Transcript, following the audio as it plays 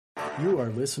You are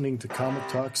listening to Comic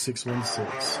Talk 616,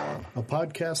 a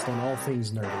podcast on all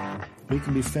things nerdy. We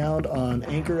can be found on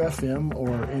Anchor FM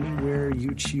or anywhere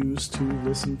you choose to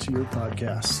listen to your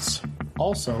podcasts.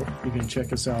 Also, you can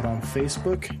check us out on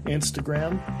Facebook,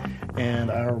 Instagram, and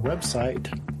our website,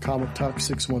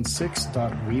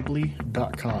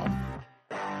 comictalk616.weebly.com.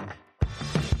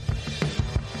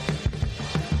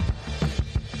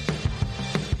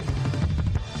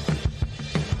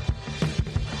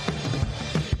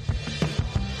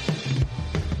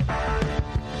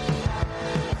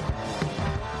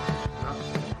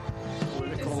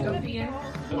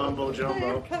 Mumbo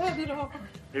jumbo.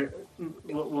 Here,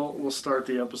 we'll start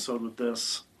the episode with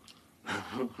this.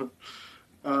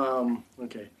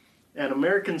 Okay. An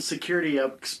American security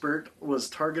expert was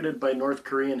targeted by North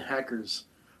Korean hackers,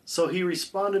 so he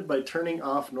responded by turning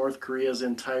off North Korea's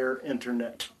entire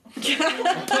internet.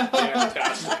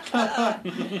 Fantastic.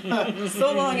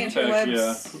 So long,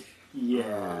 interwebs.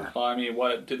 Yeah. Well, I mean,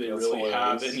 what do they really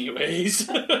have anyways?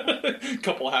 A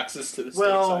couple access to the state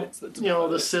sites. That's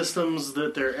the systems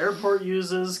that their airport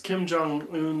uses, Kim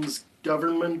Jong-un's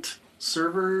government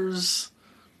servers,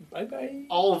 bye-bye.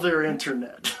 all of their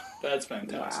internet. That's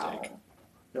fantastic.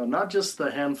 Wow. Not just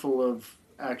the handful of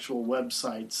actual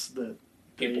websites that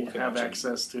people have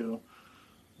access to,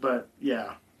 but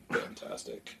yeah.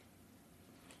 Fantastic.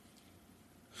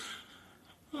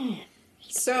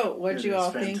 So, what did you all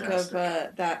think of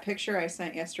that picture I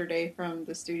sent yesterday from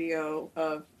the studio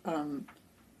of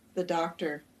the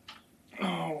doctor?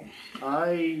 Oh.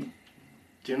 I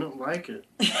didn't like it.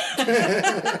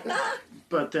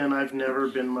 But then I've never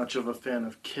been much of a fan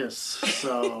of Kiss.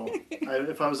 So,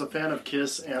 if I was a fan of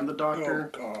Kiss and the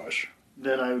doctor,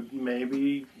 then I would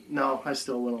maybe... No, I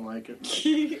still wouldn't like it.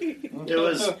 It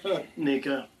was,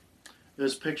 Nika,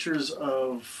 there's pictures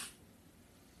of...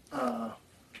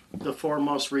 the four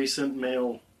most recent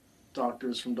male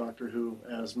doctors from Doctor Who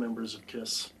as members of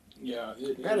KISS. Yeah,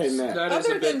 that is a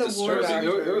bit disturbing.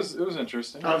 It was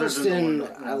interesting. Other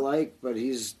I like, but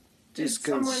he's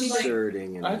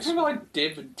disconcerting. I kind of like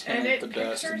David Tennant the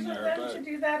best in there. Pictures of them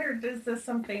to do that, or is this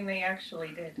something they actually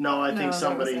did? No, I think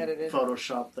somebody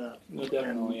photoshopped that. No,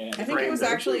 definitely. I think it was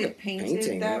actually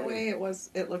painted that yeah. way. It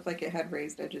looked like it had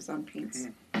raised edges on paints.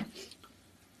 Yeah.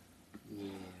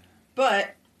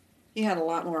 But he had a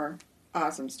lot more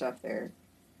awesome stuff there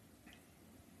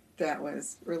that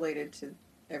was related to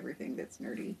everything that's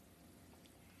nerdy.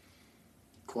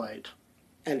 Quite.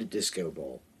 And a disco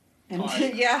ball. And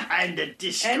yeah. And a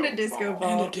disco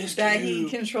ball. That he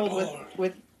controlled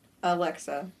with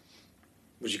Alexa.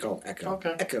 What you call Echo.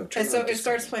 Okay. Echo. And so it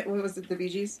starts playing, what was it, the Bee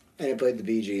Gees? And it played the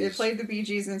Bee Gees. It played the Bee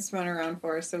Gees and spun around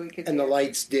for us so we could... And the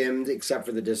lights dimmed except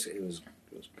for the disco. It was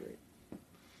great.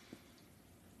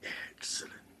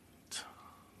 Excellent.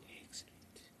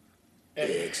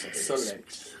 Excellent.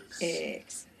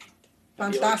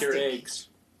 Fantastic. You like your eggs?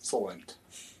 Excellent.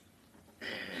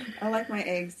 I like my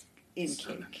eggs in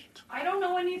cake. I don't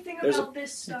know anything about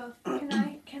this stuff.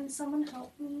 Can someone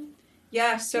help me?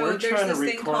 Yeah, so We're there's trying this to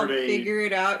thing called record a Figure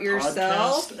It Out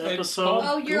Yourself. podcast episode.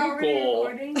 Oh, you're already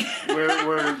recording?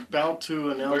 We're about to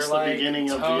announce the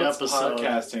beginning of the episode.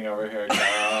 Podcasting over here,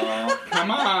 girl.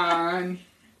 Come on.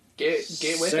 Get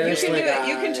with You it. can do it.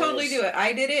 You can totally do it.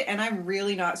 I did it, and I'm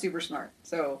really not super smart.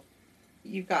 So,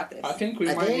 you've got this. I think we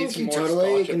might need some you more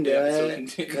totally scholarship can do depth so we it can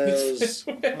do because this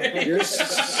way. you're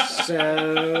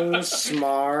so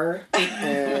smart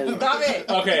and Stop it.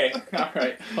 Okay. All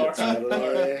right.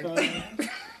 totally.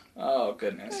 Oh,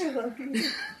 goodness. I love you.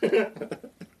 I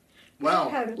Wow.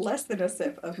 had less than a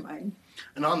sip of mine.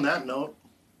 And on that note,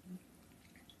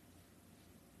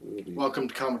 welcome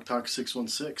to Comic Talk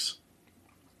 616.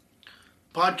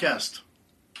 Podcast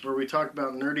where we talk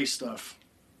about nerdy stuff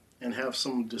and have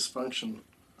some dysfunction.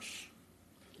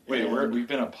 Wait, we've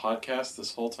been a podcast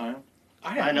this whole time?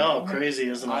 I know, crazy,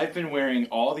 isn't it? I've been wearing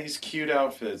all these cute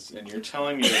outfits, and you're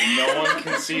telling me that no one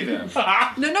can see them.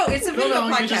 No, it's a video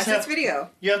you just podcast. It's video.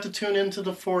 You have to tune into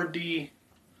the 4D.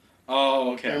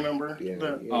 Oh, okay. Remember? Yeah,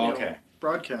 okay.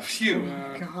 Broadcast. Phew.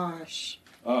 Gosh.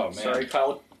 Oh, man. Sorry,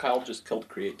 Kyle just killed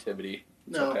creativity.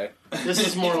 It's No, okay. This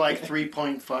is more like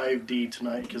 3.5D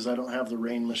tonight because I don't have the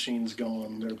rain machines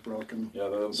going. They're broken.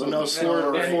 Yeah, So no the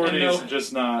slur. 4Ds are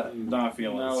just not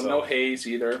feeling it. So. No haze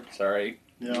either. Sorry.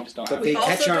 Yeah. You just don't But have they We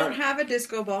catch also our- don't have a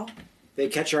disco ball. They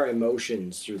catch our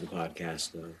emotions through the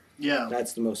podcast, though. Yeah.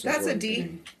 That's the most That's a important D.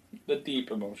 thing. the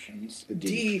deep emotions. The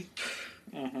D.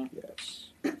 Mm-hmm. Yes.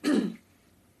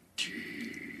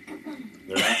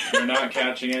 They're not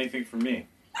catching anything from me.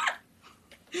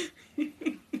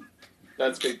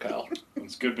 That's good, Kyle.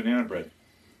 It's good banana bread.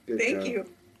 Good Thank job. you.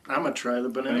 I'm going to try the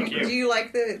banana Thank bread. Do you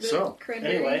like the So,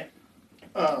 cranberry? anyway,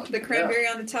 The cranberry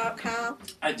on the top, Kyle?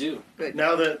 I do. Good.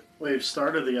 Now that we've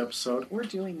started the episode, We're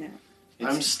doing that.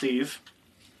 I'm Steve.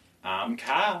 I'm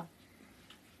Kyle.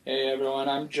 Hey everyone,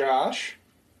 I'm Josh.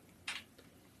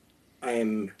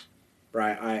 I'm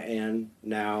Brian,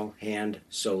 now hand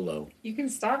solo. You can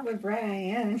stop with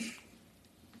Brian.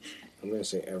 I'm going to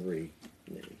say every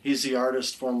name. He's the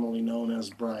artist formerly known as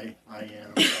Bri. I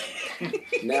am.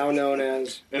 Now known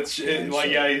as...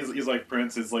 He's like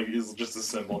Prince. He's just a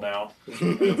symbol now.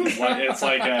 It's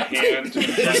like a hand.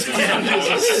 This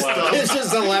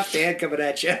is the left hand coming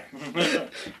at you.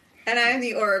 And I'm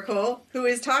the Oracle, who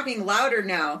is talking louder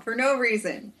now for no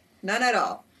reason. None at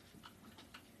all.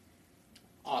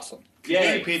 Awesome. Can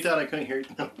you repeat that? I couldn't hear you.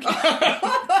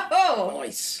 Oh,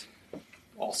 Nice.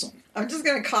 Awesome. I'm just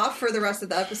going to cough for the rest of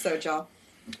the episode, y'all.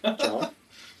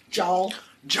 Joel?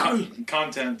 Y'all.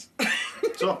 Content.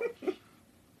 So,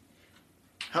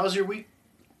 how's your week,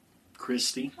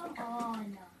 Christy? Come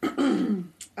on.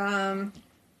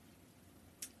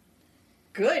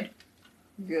 Good.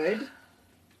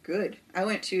 I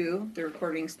went to the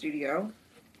recording studio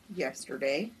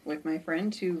yesterday with my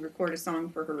friend to record a song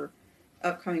for her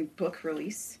upcoming book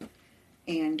release.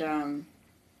 And,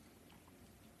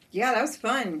 yeah, that was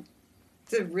fun.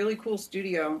 It's a really cool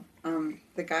studio.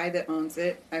 The guy that owns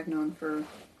it, I've known for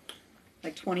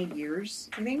like 20 years,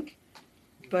 I think.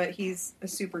 But he's a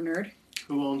super nerd.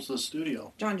 Who owns the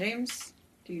studio? John James.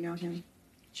 Do you know him?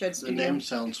 Shed The Studio. name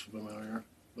sounds familiar,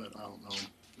 but I don't know him.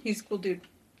 He's a cool dude.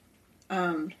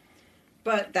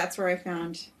 But that's where I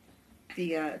found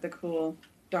the cool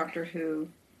Doctor Who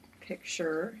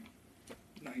picture.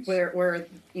 Nice. Where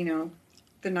you know,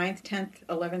 the 9th, 10th,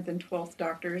 11th, and 12th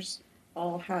Doctors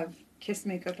all have kiss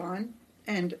makeup on.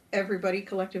 And everybody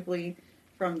collectively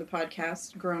from the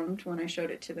podcast groaned when I showed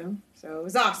it to them. So it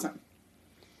was awesome.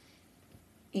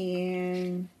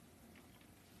 And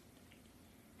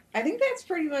I think that's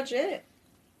pretty much it.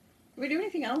 Did we do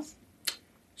anything else?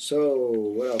 So,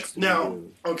 what else did we Now,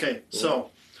 do? okay,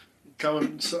 real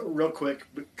quick,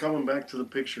 but coming back to the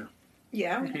picture.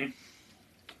 Yeah.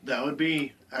 That would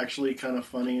be actually kind of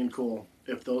funny and cool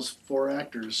if those 4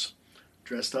 actors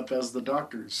dressed up as the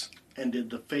doctors and did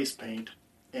the face paint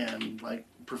and, like,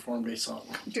 performed a song.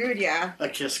 Dude, yeah. A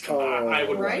Kiss Come. I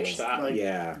would Right? watch that. Like,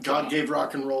 Yeah. God gave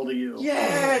rock and roll to you.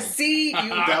 Yeah, see?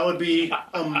 That would be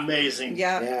amazing.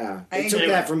 Yeah. Yeah. I They took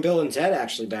agree. that from Bill and Ted,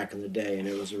 actually, back in the day, and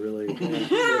it was a really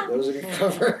that was a good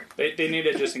cover. They need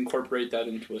to just incorporate that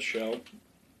into a show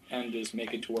and just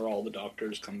make it to where all the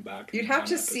doctors come back. You'd have in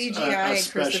to one episode. CGI A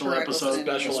special Christopher episode.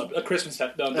 Eccleston. A Christmas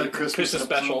Christmas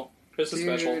special. Christmas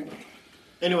Dude. special.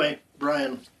 Anyway,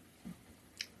 Brian.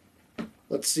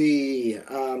 Let's see.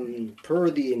 Per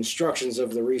the instructions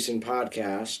of the recent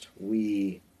podcast,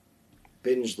 we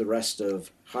binged the rest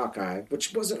of Hawkeye,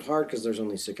 which wasn't hard because there's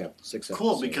only 6 episodes.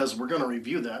 Cool, because we're going to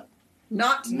review that.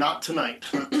 Not tonight.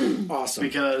 Awesome.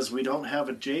 Because we don't have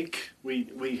a Jake.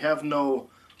 We have no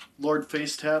Lord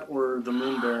Facetat or the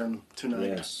Moon Baron tonight.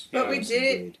 Yes. But we Yes, did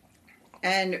it. indeed.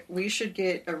 And we should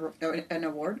get an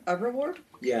award. A reward?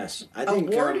 Yes. I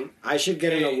think Award? I should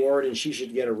get an award and she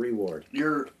should get a reward.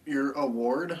 Your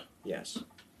award Yes.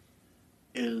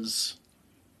 is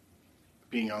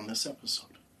being on this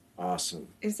episode. Awesome.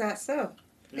 Is that so?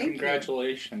 Thank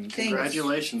Congratulations. Thanks.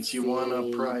 Congratulations, you won a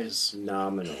prize.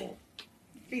 Phenomenal.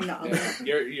 you. Phenomenal.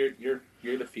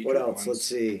 You're the featured What else? ones. Let's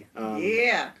see.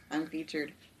 Yeah, I'm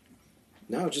featured.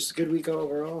 No, just a good week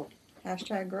overall.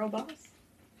 Hashtag girl boss.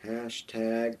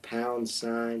 Hashtag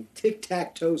 #,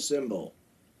 tic-tac-toe symbol,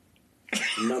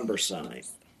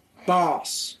 $.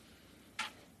 Boss.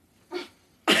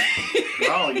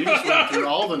 Wow, you just went through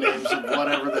all the names of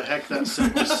whatever the heck that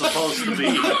symbol's supposed to be.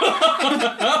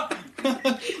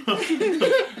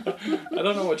 I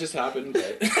don't know what just happened,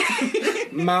 but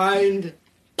Mind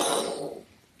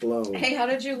blown. Hey, how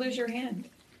did you lose your hand?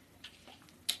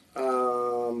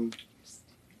 Have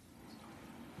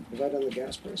I done the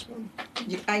gas price one?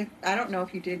 I don't know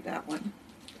if you did that one.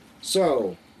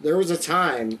 So, there was a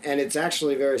time, and it's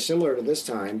actually very similar to this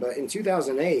time, but in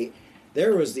 2008,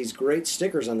 there was these great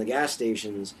stickers on the gas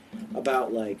stations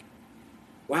about, like,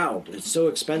 wow, it's so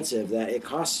expensive that it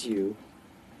costs you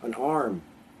an arm,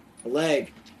 a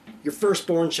leg, your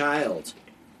firstborn child.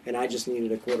 And I just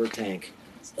needed a quarter tank.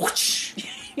 Whoosh!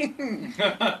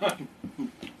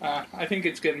 I think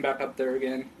it's getting back up there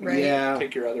again. Right. Yeah.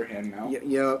 Take your other hand now.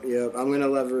 Yep. I'm going to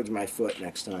leverage my foot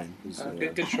next time.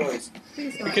 Good choice.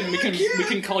 Please We don't. can we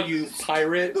can call you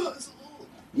Pirate.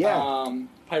 Yeah.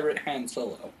 Pirate Han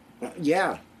Solo.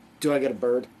 Yeah. Do I get a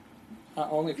bird?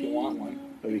 Only if you want one.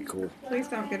 That'd be cool. Please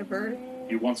don't get a bird.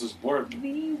 He wants his board.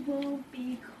 We won't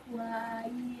be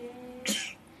quiet.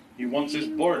 He wants his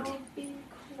board. We won't be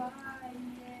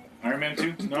Iron Man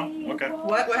 2? No? Okay.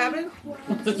 What happened?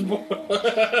 Thank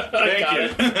you.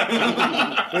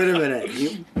 Wait a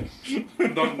minute.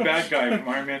 The bad guy from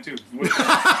Iron Man 2.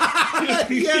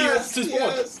 Yes,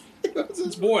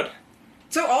 It's bored.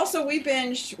 So also we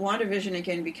binged WandaVision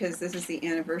again because this is the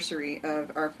anniversary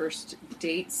of our first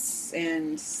dates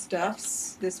and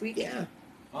stuffs this week. Yeah.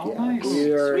 Oh, Yeah. nice.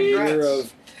 We are a Sweet. year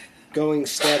of going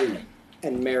steady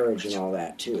and marriage and all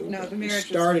that too. No, the marriage was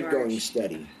started in going March.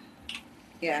 steady.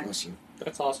 Yeah. Bless you.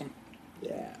 That's awesome.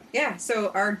 Yeah. Yeah,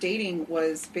 so our dating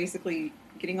was basically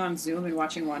getting on Zoom and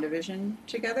watching WandaVision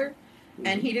together.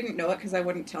 And he didn't know it because I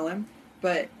wouldn't tell him,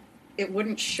 but it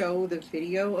wouldn't show the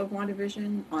video of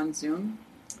WandaVision on Zoom.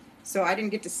 So I didn't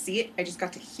get to see it. I just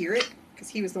got to hear it because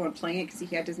he was the one playing it because he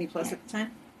had Disney Plus at the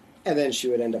time. And then she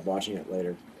would end up watching it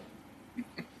later.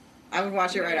 I would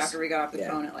watch it right after we got off the Yeah.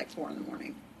 phone at like 4 in the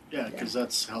morning. Yeah, because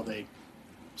that's how they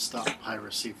stop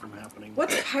piracy from happening.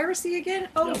 What's piracy again?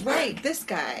 Oh, Yep. right, this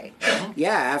guy.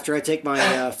 Yeah, after I take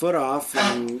my foot off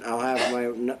and I'll have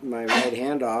my right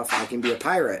hand off, I can be a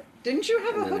pirate. Didn't you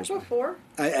have a And then hook before?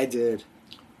 I did.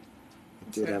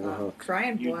 I did have a hook.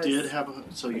 Brian You was. did have a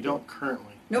so you don't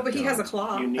currently. No, but he has a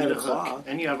claw. You need I have a a hook, claw.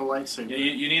 and you have a lightsaber. Yeah,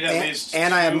 you need at least.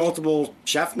 And I have two- multiple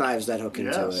chef knives that hook into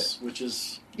it. Yes, which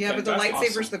is Yeah, but the That's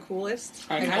lightsaber's awesome. the coolest.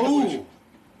 I And know. Ooh!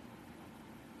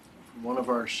 one of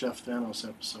our Chef Thanos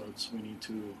episodes. We need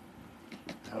to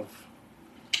have.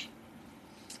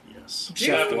 Yes.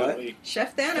 Chef what? Definitely.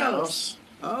 Chef Thanos.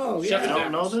 Oh, Chef You yeah.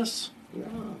 don't know this?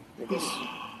 No.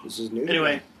 This is new.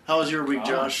 Anyway, how was your week,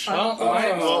 Josh? Well,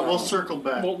 We'll circle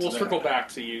back. we'll to that. circle back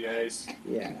to you guys.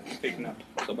 Yeah. Taking up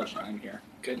so much time here.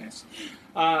 Goodness.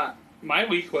 My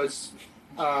week was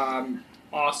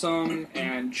awesome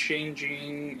and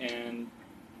changing and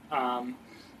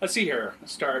let's see here.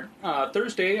 Start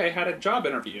Thursday. I had a job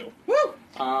interview. Woo!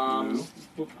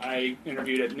 I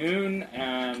interviewed at noon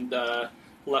and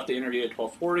left the interview at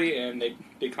 12:40, and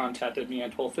they contacted me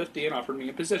at 12:50 and offered me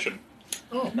a position.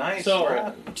 Oh, nice.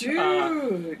 So,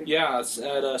 Dude. yeah, it's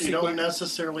at a You don't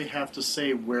necessarily have to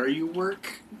say where you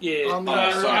work. Yeah, on the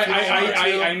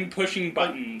I'm pushing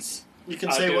buttons. You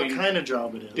can say doing- what kind of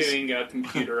job it is. Doing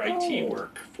computer IT Oh.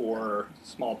 work for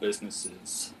small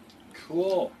businesses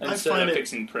Cool. I instead find of it-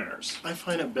 fixing printers. I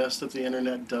find it best if the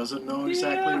internet doesn't know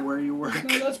exactly Yeah. where you work.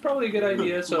 No, that's probably a good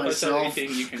idea. So if I said Myself.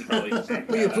 anything, you can probably.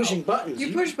 Well, you're pushing buttons.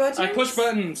 You push buttons? I push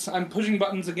buttons. I'm pushing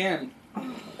buttons again.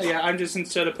 Yeah, I'm just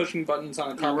instead of pushing buttons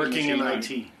on a copy You're working machine, in I'm-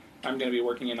 IT. I'm going to be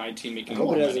working in IT, I making hope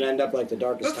more it doesn't money. end up like the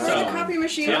darkest Before the time. copy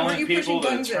machine, were Telling you people pushing to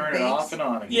buttons at turn it banks? off and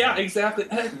on again. Yeah, exactly.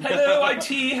 Hello,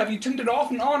 IT. Have you turned it off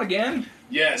and on again?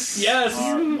 Yes. Yes.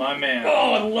 My man.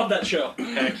 Oh, I love that show.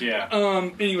 Heck yeah.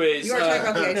 Anyways, You are talking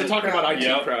about the IT talking crowd. about IT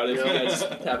Yep. crowd. If you Yep. guys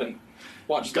haven't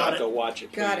watched Got that, it. go watch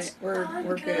it. Got please. it. We're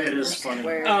good. It is We're funny.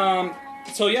 square.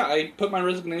 So yeah, I put my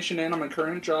resignation in on my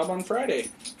current job on Friday.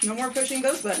 No more pushing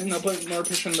those buttons. No, put more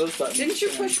pushing those buttons. Didn't you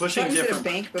push Pushing buttons at a different-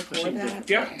 bank before pushing that?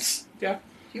 Yeah.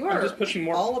 You I'm are just pushing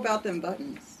more. all about them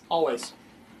buttons. Always.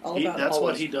 All about That's what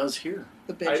always. he does here.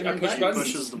 the I Benjamin push buttons. buttons.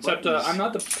 Pushes the Except buttons. I'm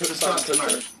not the It's not button pusher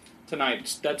tonight.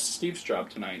 tonight. That's Steve's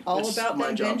job tonight. All It's about my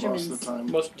them job Benjamins. most of the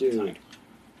time. Most of the Dude. time.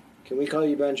 Can we call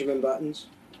you Benjamin Buttons?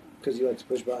 Because you like to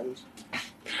push buttons?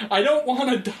 I don't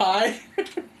want to die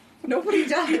Nobody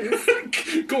does.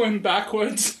 going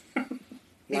backwards.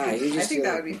 Nah, you I just think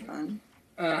that would be fun.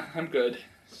 I'm good.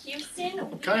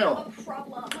 Houston, Kyle. we have a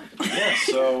problem. Yeah,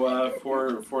 so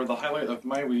for the highlight of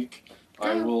my week,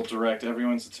 I will direct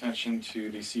everyone's attention to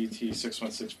the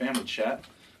CT616 family chat,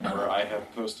 where I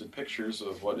have posted pictures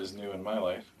of what is new in my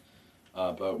life.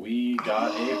 But we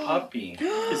got a puppy.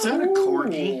 Is that a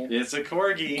corgi? It's a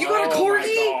corgi. You got a Oh my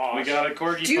corgi? gosh. We got a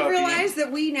corgi Do you puppy. realize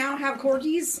that we now have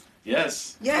corgis?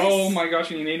 Yes. Yes. Oh my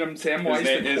gosh, and you named him Samwise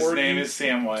the His Corgi? name is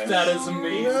Samwise. That is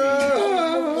amazing.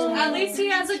 At least he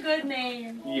has a good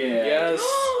name. Yeah. Yes.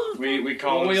 We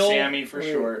call him Loyal. Sammy for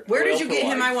short. Where did Royal you for get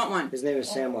him? life. I want one. His name is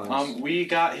Samwise. We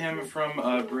got him from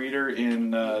a breeder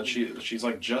in she's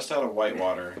like just out of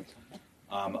Whitewater.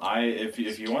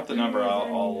 If you want the number,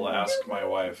 I'll ask my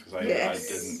wife because Yes.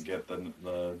 I didn't get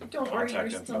the Don't worry,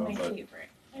 contact you're still info. my But favorite.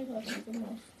 I love you the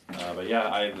most. but yeah,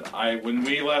 I when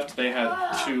we left, they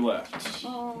had 2 left.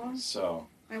 Oh, So,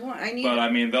 I need. but I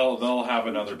mean, they'll have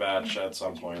another batch at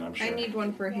some point, I'm sure. I need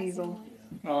one for Hazel.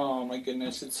 Oh my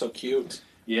goodness, it's so cute.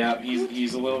 Yeah,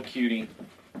 he's a little cutie.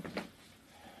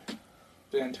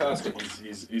 Fantastic.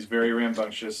 He's very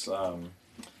rambunctious.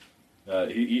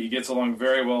 He gets along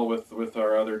very well with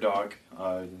our other dog,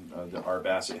 our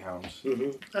Basset Hound.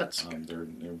 Mm-hmm. That's They're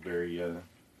very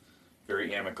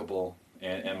very amicable,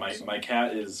 and my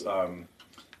cat is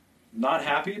not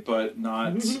happy, but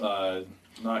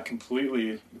not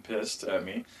completely pissed at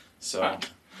me. So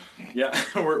Yeah,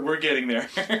 we're getting there.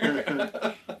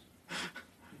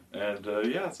 And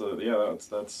that's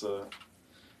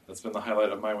been the highlight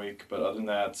of my week. But other than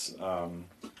that,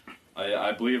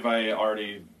 I believe I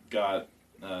already got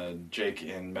Jake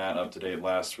and Matt up to date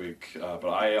last week. But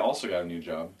I also got a new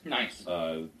job. Nice.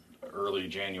 Early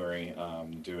January,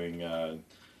 doing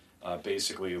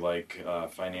basically like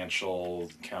financial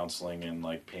counseling and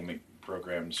like payment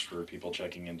programs for people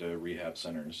checking into rehab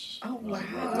centers. Oh,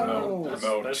 wow.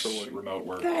 Remote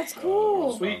work. That's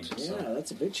cool. Sweet. Yeah,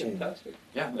 that's a big change. Fantastic.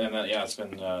 Yeah, and it's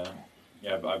been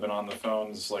I've been on the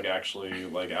phones, like actually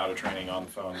like out of training on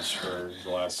the phones for the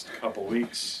last couple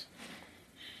weeks.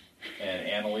 And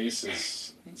Annalise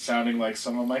is sounding like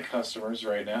some of my customers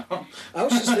right now. I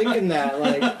was just thinking that,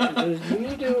 like, you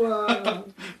need to,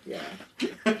 yeah.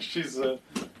 She's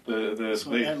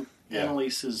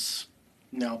Annalise is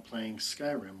now playing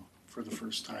Skyrim for the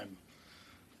first time.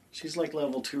 She's like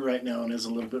level 2 right now and is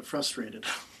a little bit frustrated.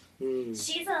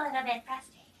 She's a little bit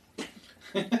frustrated.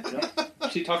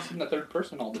 She talks in the third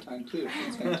person all the time, too.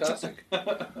 It's fantastic.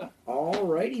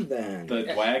 Alrighty then.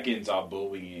 The wagons are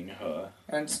bullying her.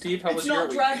 And Steve, how It's was your not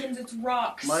week? dragons, it's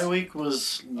rocks. My week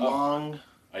was long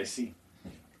I see.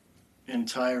 and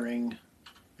tiring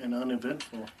and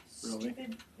uneventful, really.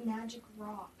 Stupid magic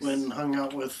rocks. When hung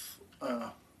out with a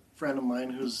friend of mine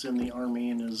who's in the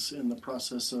Army and is in the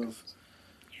process of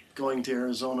going to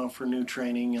Arizona for new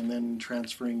training and then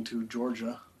transferring to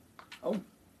Georgia. Oh.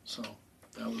 So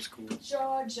that was cool.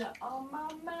 Georgia on my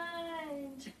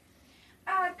mind.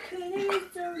 I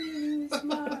couldn't lose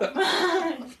my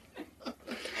mind.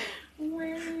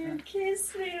 When you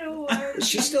kiss me away. Is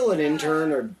she still an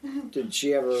intern, or did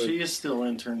she ever... She is still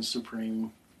intern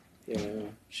supreme. Yeah.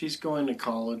 She's going to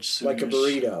college soon. Like a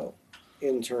burrito.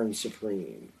 Intern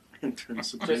supreme. Intern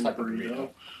supreme Just like a burrito.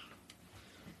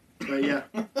 But yeah.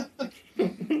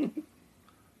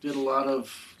 Did a lot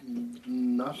of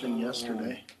nothing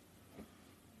yesterday.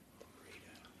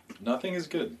 Nothing is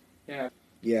good. Yeah.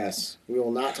 Yes. We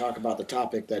will not talk about the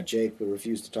topic that Jake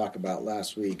refused to talk about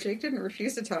last week. Jake didn't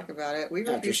refuse to talk about it. We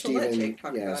After refused to let Steven, Jake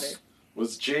talk about yes. it.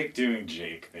 Was Jake doing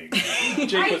Jake things?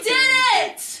 Jake I was did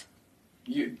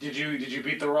it! Did you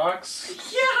beat the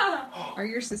rocks? Yeah! Are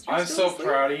your sisters I'm still so asleep?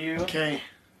 proud of you. Okay.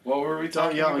 What were we Don't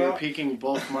talking yell, you're about? peeking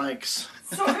both mics.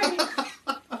 Sorry.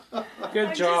 Good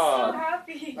I'm job. just so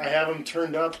happy. I have them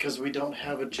turned up because we don't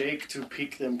have a Jake to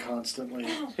peek them constantly.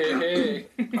 Hey.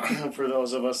 For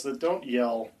those of us that don't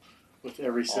yell with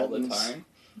every All the sentence. time.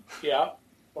 Yeah.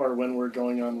 Or when we're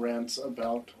going on rants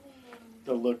about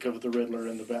the look of the Riddler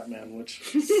and the Batman, which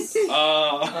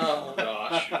Oh,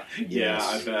 gosh. Yeah,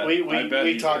 I bet. we I bet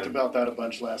we he talked did. about that a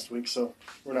bunch last week, so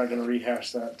we're not going to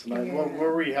rehash that tonight. Yeah. We'll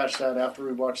rehash that after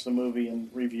we watch the movie and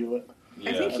review it.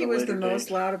 I think At he a was the later most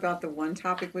date. loud about the one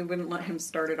topic we wouldn't let him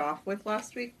start it off with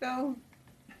last week, though.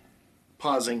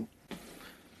 Pausing.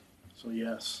 So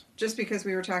yes. Just because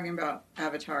we were talking about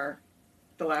Avatar,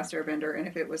 The Last Airbender, and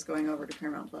if it was going over to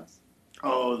Paramount Plus.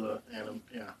 Oh, the anime.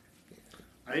 Yeah.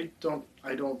 I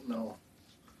don't know.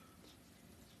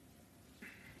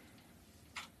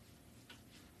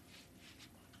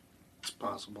 It's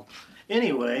possible.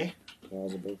 Anyway,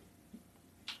 Plausible.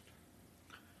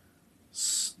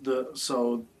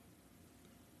 so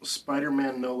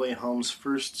Spider-Man No Way Home's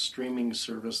first streaming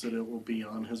service that it will be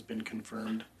on has been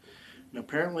confirmed. And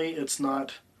apparently it's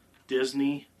not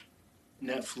Disney,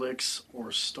 Netflix,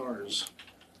 or Stars.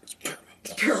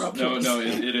 No,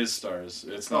 it is Stars.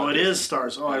 It's not. Oh, it Disney. is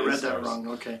Stars. Oh, I It read is that Stars. wrong.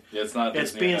 Okay. Yeah, it's not.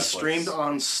 It's Disney or being Netflix. streamed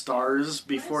on Stars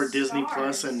before What is Disney Stars?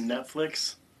 Plus and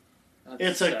Netflix. That's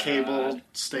It's a sad. cable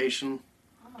station.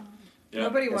 Yeah.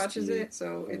 Nobody That's watches cute. it,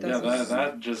 so it Yeah, doesn't.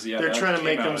 that just They're that trying to came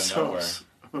make out of themselves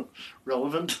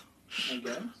relevant. I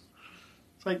guess.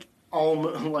 It's like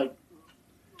like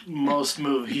most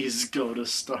movies go to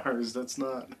Stars. That's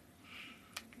not.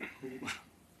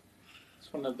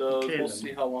 It's one of those. Okay, We'll then.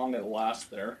 see how long it lasts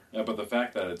there. Yeah, but the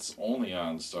fact that it's only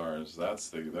on Stars, that's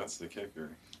the kicker.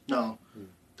 No,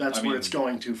 that's I where mean, it's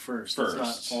going to first. It's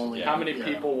first, not only. yeah. How many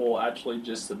people will actually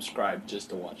just subscribe just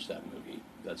to watch that movie?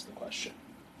 That's the question.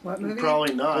 What movie?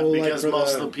 Probably not, Well, like because for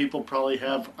most the- of the people probably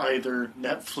have either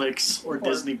Netflix or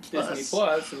Disney Plus. Disney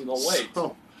Plus, and they'll wait.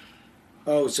 So,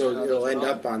 Oh, so it'll end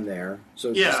up on there. So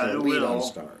it's Yeah, just going it to lead on will.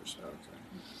 Stars. Okay.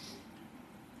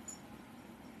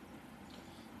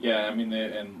 Yeah, I mean,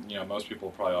 most people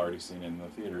have probably already seen it in the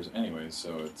theaters anyways,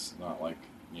 so it's not like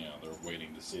they're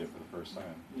waiting to see it for the first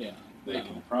time. Yeah. They No.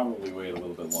 can probably wait a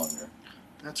little bit longer.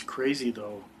 that's crazy,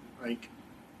 though. Like,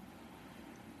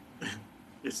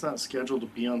 it's not scheduled to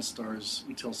be on Stars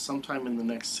until sometime in the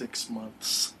next 6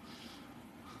 months.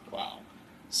 Wow.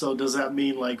 So does that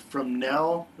mean like from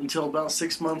now until about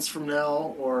 6 months from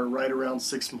now, or right around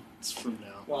 6 months from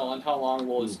now? Well, and how long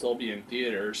will it still be in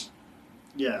theaters?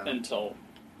 Yeah. Until,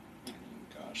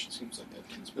 gosh, it seems like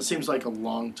that. It seems like a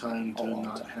long time to long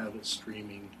not time. have it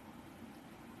streaming.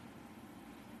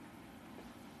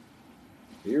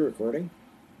 Are you recording?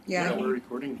 Yeah, We're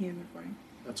recording. he's recording.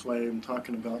 That's why I'm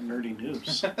talking about nerdy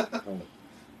news. Oh,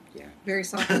 yeah. Very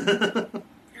soft.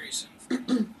 Very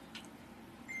soon.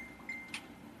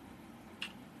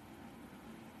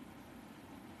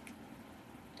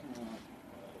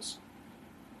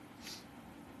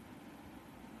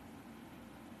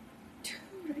 Dude,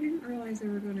 I didn't realize they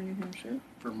were going to New Hampshire.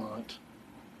 Vermont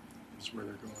is where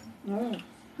they're going. Oh.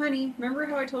 Honey, remember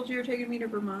how I told you were taking me to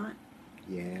Vermont?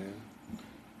 Yeah.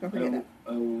 Don't forget that.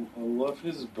 I love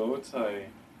his bow tie.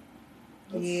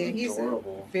 That's Yeah, he's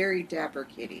adorable. a very dapper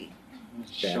kitty.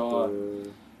 Shaw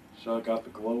Dapper. got the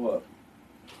glow up.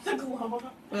 The glow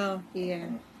up. Well, yeah.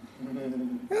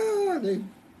 Ah, they,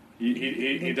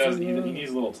 He does. He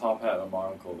needs a little top hat and a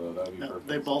monocle though. That'd be Yeah, perfect.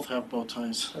 they both have bow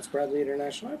ties. that's Bradley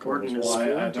International Airport. Gordon Well, I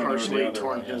don't has know where the partially other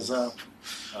torn one his is.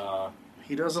 up.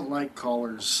 He doesn't like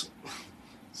collars,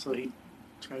 so he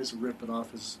tries to rip it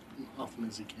off as often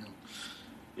as he can.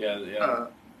 Yeah. Uh,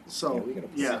 so, Yeah, we gotta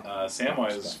put yeah.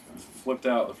 Samwise flipped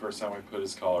out the first time we put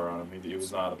his collar on him. He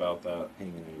was not about that.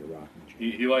 Hanging on your rocking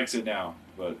chair. He likes it now,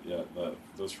 but yeah,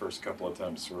 those first couple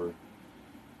attempts were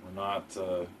not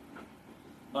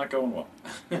going well.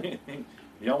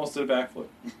 He almost did a backflip.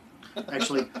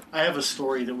 Actually, I have a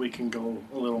story that we can go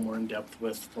a little more in depth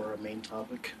with for our main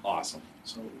topic. Awesome.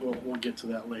 So we'll get to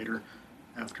that later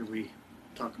after we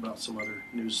talk about some other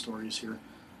news stories here.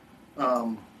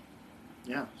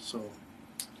 Yeah, so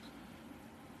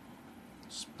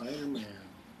Spider-Man.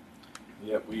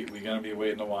 Yep, we gonna be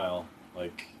waiting a while,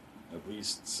 like at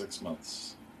least 6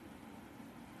 months.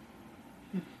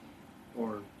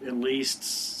 Or at least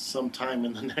sometime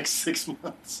in the next 6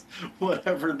 months.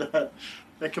 Whatever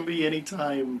that can be any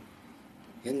time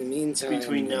In the meantime,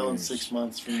 between now and there's 6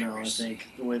 months from now, I think.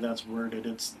 The way that's worded,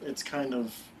 it's kind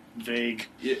of vague.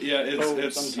 Yeah,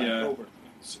 it's sometime yeah, over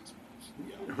 6 months.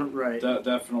 Yeah. Right.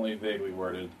 definitely vaguely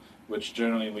worded, which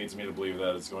generally leads me to believe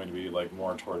that it's going to be like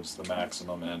more towards the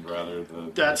maximum end rather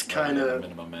than That's rather than kinda- the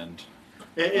minimum end.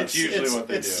 It's usually what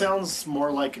they it do. sounds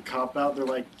more like a cop-out. They're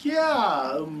like,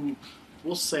 yeah,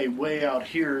 we'll say way out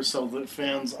here so that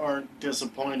fans aren't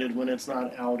disappointed when it's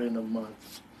not out in a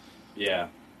month. Yeah,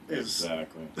 Is-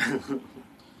 exactly.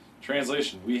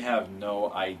 Translation: we have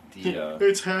no idea.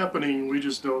 It's happening, we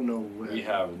just don't know when. We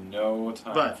have no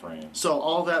time But- frame. So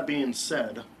all that being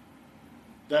said,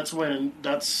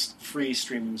 that's free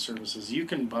streaming services. You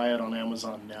can buy it on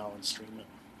Amazon now and stream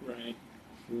it.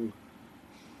 Right.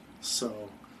 So,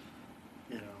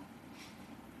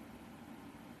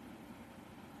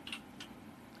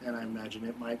 and I imagine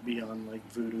it might be on like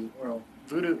Vudu. Or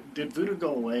did Vudu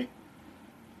go away?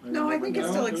 No, I think it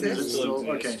remember still now. exists. Is it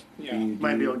still- Exists. okay. Yeah.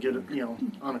 Might be able to get it,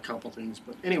 on a couple things.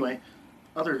 But anyway,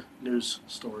 other news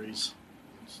stories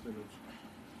instead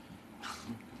of.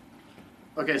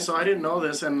 Okay, so I didn't know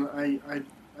this, and I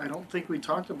don't think we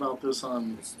talked about this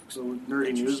on the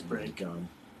Nerdy News Break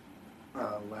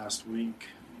last week,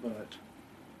 but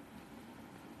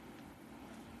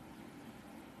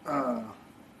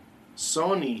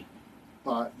Sony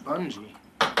bought Bungie,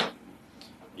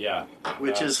 Yeah,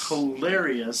 which is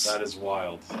hilarious. that is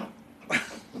wild.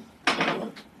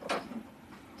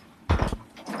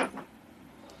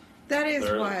 That is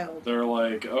They're, wild. They're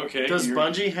like, okay. Does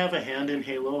Bungie have a hand in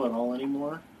Halo at all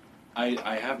anymore?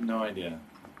 I have no idea.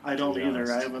 I don't To be either.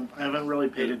 honest. I haven't really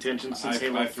paid attention since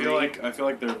Halo I 3. feel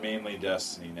like they're mainly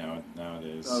Destiny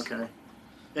nowadays. Okay.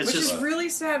 It's Which just is really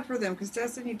sad for them because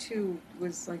Destiny 2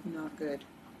 was like not good.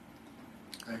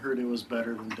 I heard it was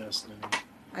better than Destiny.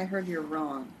 I heard you're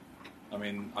wrong. I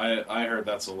mean, I heard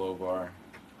that's a low bar.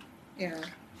 Yeah.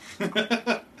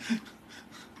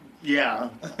 Yeah.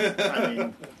 I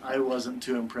mean, I wasn't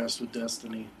too impressed with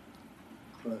Destiny,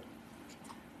 but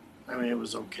I mean, it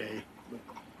was okay.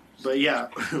 But yeah,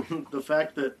 the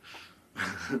fact that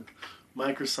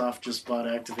Microsoft just bought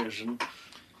Activision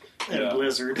and Yeah.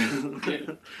 Blizzard and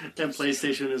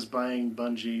PlayStation is buying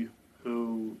Bungie,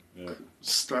 who Yeah.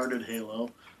 started Halo.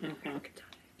 Mm-hmm.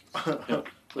 with And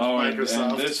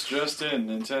Microsoft. this just in: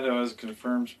 Nintendo has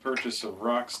confirmed purchase of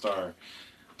Rockstar.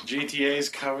 GTA's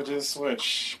coveted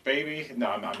Switch, baby.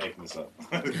 No, I'm not making this up.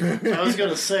 I was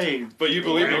gonna say, But you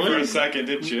believed me for Really? a second,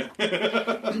 didn't you?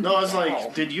 no, I was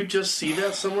like, did you just see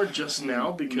that somewhere just now?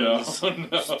 no, Because no.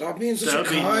 Stop being such a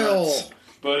That'd be Kyle. nuts.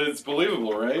 But it's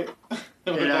believable, right? With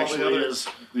all it actually the other, is.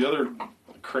 The other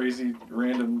crazy,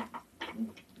 random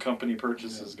company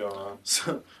purchases go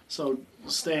on. So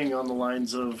staying on the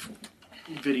lines of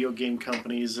video game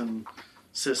companies and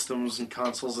systems and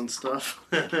consoles and stuff,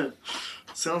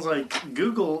 sounds like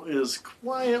Google is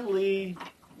quietly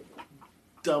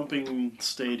dumping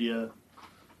Stadia,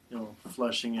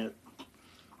 flushing it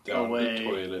Down away. the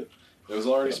toilet. It was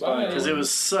already spying. Because it was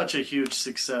such a huge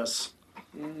success.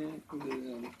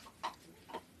 Mm-hmm.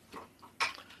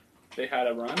 They had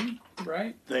a run,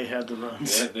 right? They had the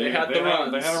runs. Yeah, They had the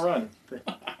runs. They had a run.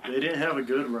 They didn't have a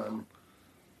good run.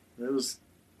 It was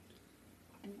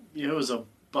a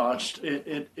botched.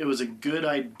 It was a good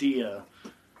idea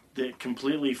that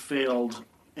completely failed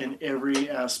in every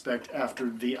aspect after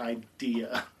the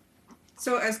idea.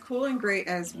 So as cool and great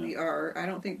as we are, I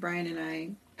don't think Brian and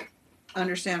I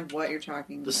understand what you're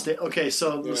talking about.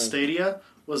 The Stadia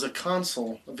was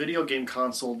a video game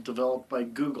console developed by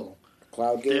Google.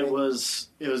 Cloud gaming? It was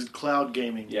cloud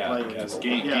gaming. Yeah,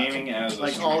 gaming as a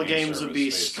like all games service, would be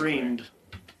basically. streamed,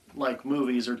 like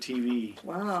movies or TV.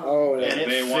 Wow. Oh, And it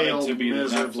They wanted failed to be the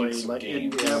miserably. Netflix of Like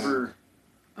games. it never,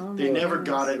 Oh they my never goodness.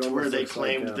 got it It to where almost they looks like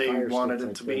claimed a they fire wanted stick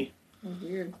it to type be. Oh,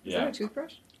 weird. Is Yeah. that a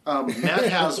toothbrush? Matt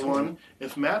has one.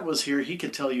 If Matt was here, he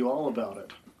could tell you all about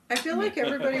it. I feel like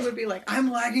everybody would be like,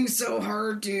 I'm lagging so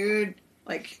hard, dude.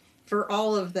 Like, for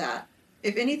all of that.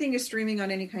 If anything is streaming on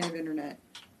any kind of internet,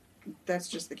 that's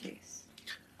just the case.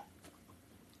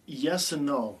 Yes and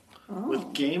no. Oh.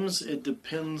 With games, it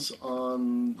depends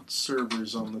on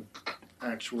servers on the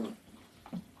actual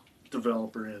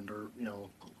developer end, or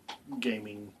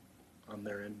gaming on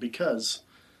their end, because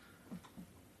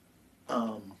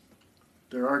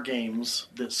there are games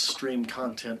that stream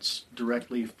contents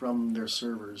directly from their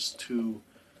servers to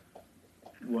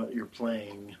what you're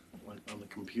playing, like on the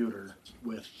computer,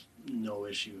 with no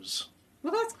issues,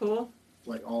 Well, that's cool.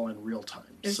 like all in real time.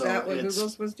 Is So that what it's-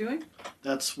 Google's was doing?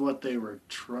 That's what they were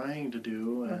trying to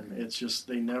do, and Okay. it's just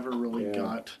they never really Yeah.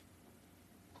 got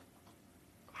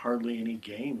hardly any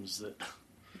games that.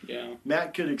 Yeah.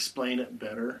 Matt could explain it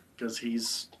better because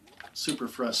he's super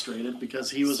frustrated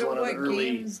because he was so one of what the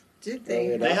early. games did they?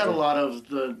 Early They had a lot of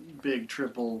the big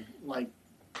triple, like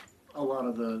a lot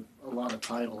of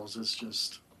titles. It's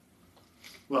just,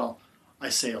 well, I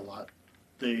say a lot.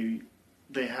 They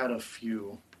had a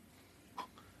few,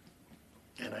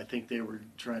 and I think they were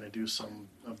trying to do some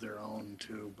of their own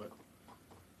too. But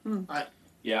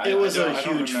Yeah, It was a I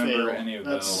don't huge remember fail. any of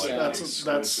That's- the that's-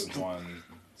 exclusive ones.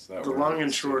 That the were long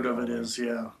and short of it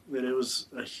studio is, that it was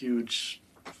a huge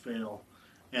fail,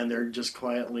 and they're just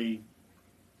quietly.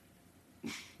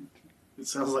 It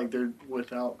sounds like they're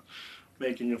without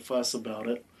making a fuss about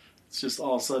it. It's just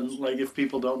all of a sudden, like if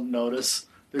people don't notice,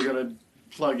 they're gonna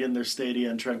plug in their Stadia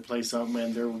and try to play something,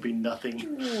 and there will be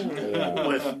nothing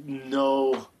with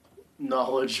no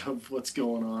knowledge of what's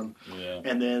going on, Yeah.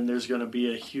 and then there's gonna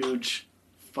be a huge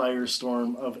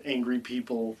firestorm of angry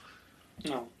people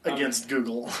No. against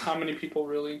Google. How many people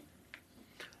really?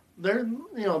 They're,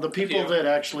 the people Yeah. that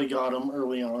actually got them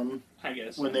early on I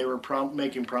guess. when they were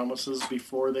making promises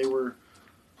before they were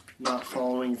not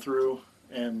following through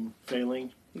and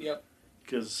failing. Yep.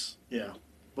 Because,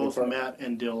 both prob- Matt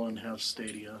and Dylan have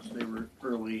Stadia. They were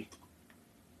early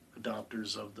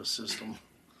adopters of the system.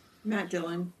 Matt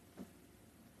Dillon.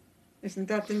 Isn't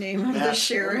that the name of the Matt,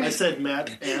 sheriff? I said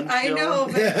Matt and I Dylan. know,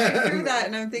 but I threw that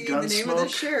and I'm thinking the name of the Gunsmoke?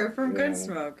 sheriff from Yeah.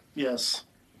 Gunsmoke. Yes.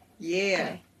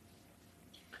 Yeah.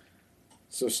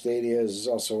 So Stadia is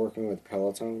also working with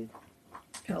Peloton,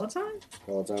 Peloton?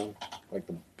 like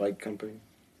the bike company.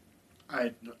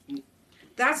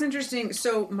 That's interesting.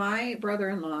 So my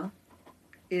brother-in-law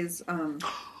is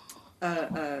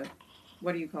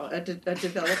what do you call it? A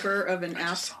developer of an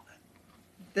app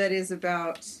that is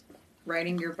about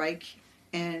riding your bike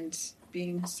and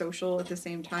being social at the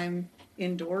same time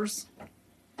indoors.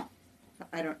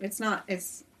 It's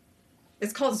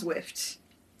called Zwift.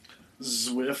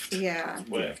 Zwift. Yeah.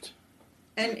 Swift.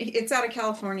 And it's out of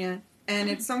California, and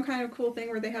it's some kind of cool thing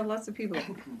where they have lots of people.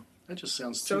 That just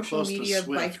sounds too Social close media to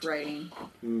Swift. bike riding.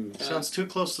 Sounds too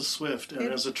close to Swift, and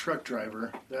It- as a truck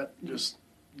driver, that just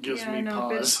gives Yeah, me I know,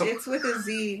 pause. but it's with a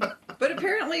Z. But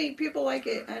apparently people like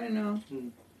it. I don't know.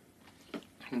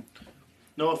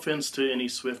 No offense to any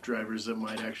Swift drivers that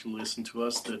might actually listen to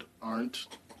us that aren't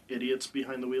idiots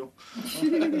behind the wheel.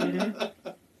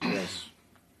 Yes.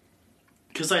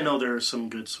 Because I know there are some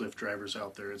good Swift drivers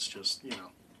out there. It's just,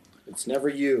 It's never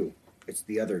you. It's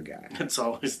the other guy. it's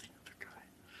always the other guy.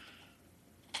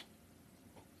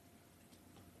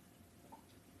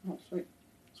 Oh, sweet.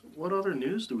 So what other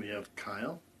news do we have,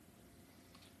 Kyle?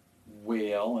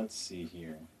 Well, let's see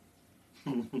here.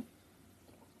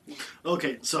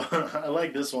 Okay, so I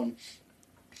like this one.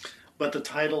 But the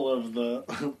title of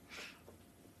the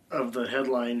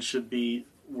headline should be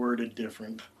worded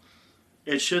different.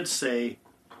 It should say,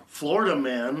 Florida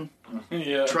man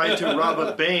tried to rob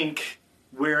a bank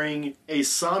wearing a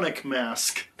Sonic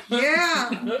mask.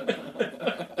 Yeah.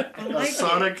 I like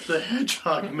Sonic the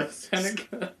Hedgehog mask.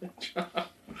 Yeah.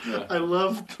 I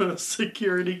love the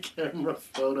security camera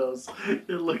photos. It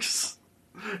looks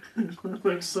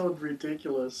so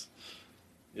ridiculous.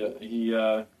 Yeah, he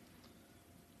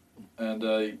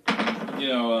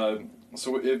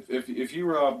so if you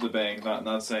robbed the bank,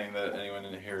 not saying that anyone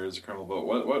in here is a criminal, but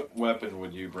what weapon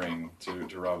would you bring to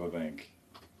rob a bank?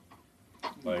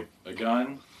 Like a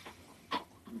gun?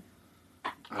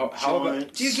 How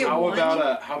about Do you get how one?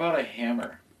 about a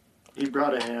hammer? He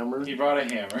brought a hammer. He brought a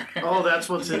hammer. Oh, that's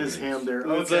what's in his hand there.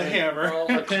 It's a hammer. Oh,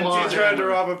 He a claw tried to hammer.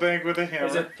 rob a bank with a hammer.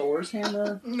 Is it Thor's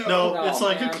hammer? No, Oh, it's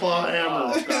like man. a claw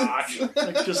hammer. Oh, gosh.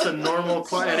 Like just a normal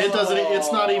claw, and it doesn't.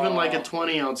 It's not even like a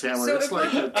 20-ounce hammer. So it's if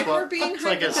like we're- a if we're 12. being It's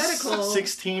like a hypothetical-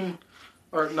 16,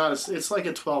 or not. It's like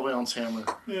a 12-ounce hammer.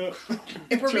 Yeah.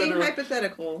 If we're Trying being to-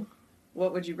 hypothetical,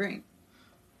 what would you bring?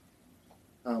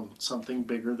 Something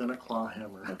bigger than a claw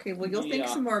hammer. Okay, well, you'll think Yeah.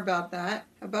 some more about that.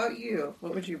 How about you?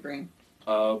 What would you bring?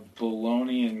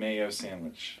 Bologna and mayo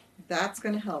sandwich. That's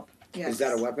going to help. Yes. Is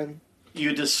that a weapon?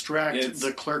 You distract It's-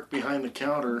 the clerk behind the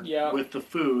counter Yeah. with the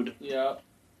food, Yeah.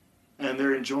 and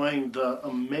they're enjoying the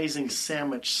amazing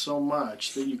sandwich so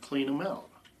much that you clean them out.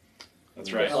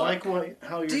 That's right. I like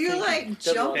how you're Do you thinking. like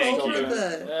jump Thank over you.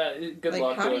 the... Good Like,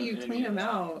 luck how do doing you any clean of them that.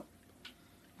 out?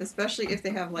 Especially if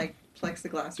they have, like,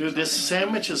 plexiglass or Dude, this something.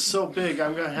 sandwich is so big,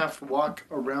 I'm going to have to walk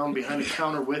around behind the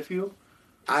counter with you,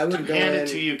 I would go hand in. it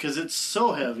to you, because it's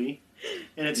so heavy,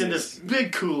 and it's in this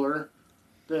big cooler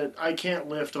that I can't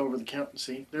lift over the counter.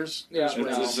 See, there's Yeah,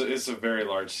 It's a very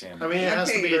large sandwich. I mean, it has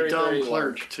to Okay. be a Very, dumb very clerk,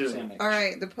 large too. sandwich. All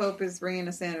right, the Pope is bringing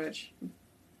a sandwich.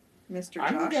 Mr.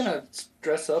 Josh. I'm gonna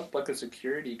dress up like a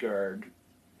security guard.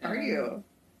 Are and, you?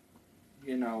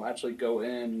 You know, actually go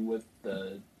in with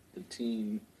the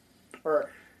team, or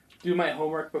do my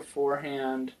homework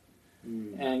beforehand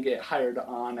and get hired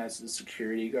on as a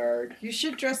security guard. You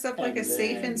should dress up like and a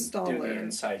safe then Do the installer.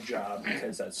 inside job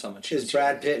because that's so much Is easier.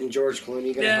 Brad Pitt and George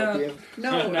Clooney going to help you?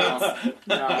 No, No.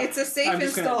 No. it's a safe I'm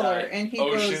just gonna installer, die. and he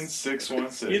Ocean goes.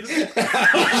 616.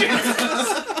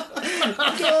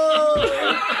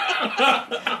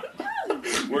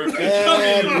 We're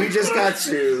And we just got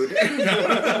sued.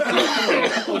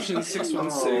 Ocean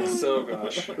 616. Oh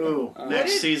gosh. Ooh, What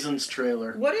next did- season's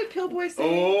trailer. What did Pillboy say?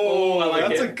 Oh, I like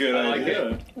that's it. a good I like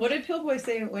idea. What did Pillboy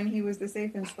say when he was the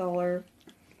safe installer?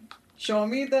 Show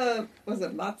me the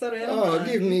mozzarella? Oh, bun."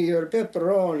 give me your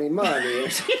pepperoni money.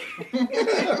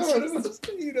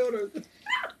 You don't know.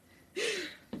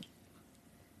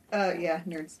 Yeah,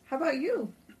 nerds. How about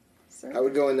you, sir? I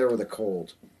would go in there with a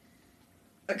cold.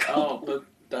 Oh,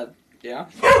 yeah.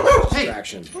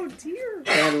 Distraction. Oh dear.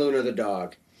 And Luna the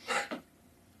dog.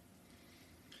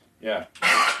 Yeah.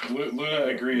 Luna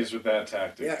agrees with that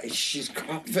tactic. Yeah, she's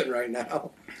coughing right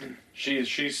now.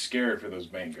 She's scared for those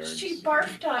bank guards. She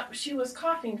barfed up. She was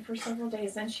coughing for several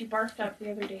days, and she barfed up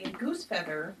the other day a goose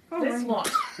feather this long.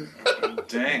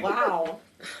 Dang. Wow.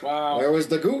 Wow. Where was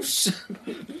the goose?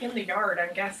 In the yard,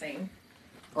 I'm guessing.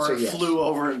 Or So, it yes. flew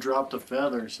over and dropped a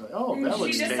feather. So, oh, that She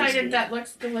looks decided tasty. that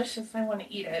looks delicious. I want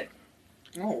to eat it.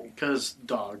 Oh, Because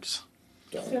dogs.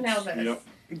 So now this.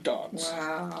 Yep. dogs.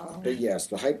 Wow. But yes,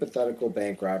 the hypothetical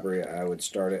bank robbery, I would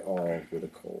start it all with a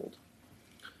cold.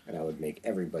 And I would make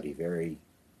everybody very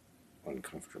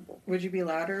uncomfortable. Would you be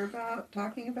louder about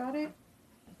talking about it?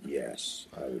 Yes,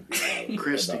 I would be loud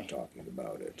Christy. about talking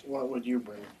about it. What would you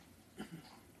bring?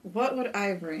 What would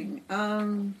I bring?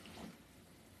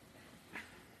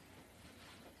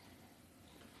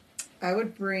 I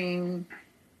would bring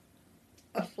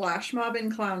a flash mob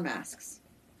in clown masks.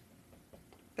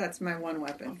 That's my one A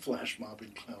weapon. flash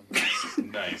mobbing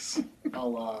clown. Nice. A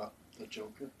la the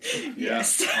Joker.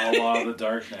 Yes. A la the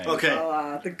Dark Knight. Okay.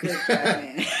 Oh, the good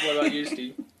Batman. What about you,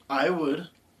 Steve? I would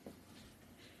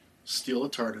steal a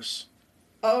TARDIS.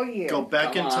 Oh yeah. Go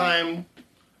back Come in on. time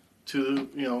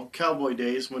to, cowboy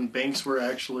days when banks were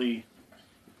actually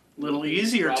a little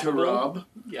easier to Robbable? rob.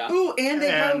 Yeah. Ooh, and they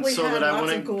And probably so had that I lots of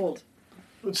wouldn't- gold.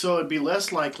 So it'd be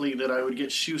less likely that I would get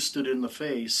shoosted in the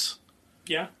face.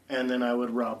 Yeah. And then I would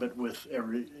rob it with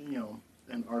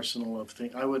an arsenal of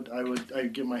things.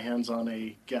 I'd get my hands on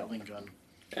a Gatling gun.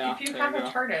 Yeah. If you there have a go.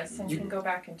 TARDIS and can go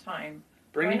back in time,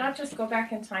 Bring why it. not just go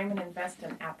back in time and invest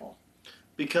in Apple?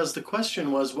 Because the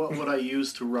question was, what would I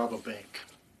use to rob a bank?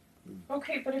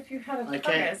 Okay, but if you had a I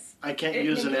can't- TARDIS, I can't It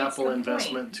use an negates Apple the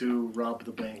investment to rob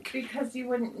the bank. because you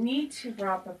wouldn't need to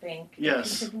rob a bank.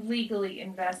 Yes. You could legally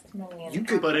invest money in You an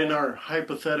could- But in Apple. our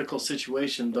hypothetical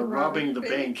situation, the Robbing robbing the the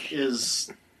bank bank.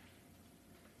 is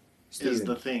Steven,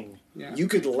 the thing. Yeah. you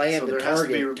could land So the there has to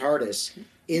be- TARDIS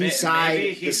inside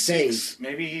Maybe he the safe seeks,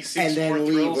 maybe he seeks and more then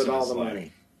leave thrills with in all his the life.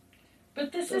 money.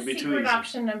 But this That'd is be too secret easy.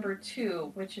 option number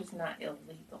 2, which is not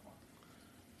illegal.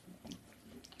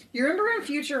 You remember in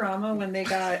Futurama when they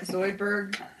got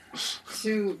Zoidberg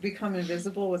to become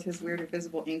invisible with his weird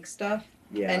invisible ink stuff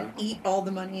Yeah. and eat all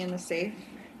the money in the safe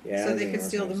Yeah. so I they think could that's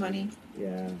steal the awesome. money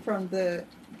Yeah. from the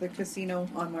casino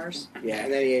on Mars? Yeah,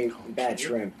 and then he ate bad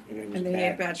shrimp. And, it was And then he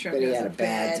ate bad shrimp. Then he It was had a a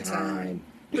bad bad time.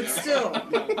 But still,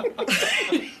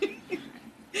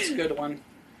 It's a good one.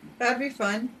 that'd be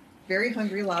fun. Very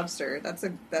Hungry Lobster. That's a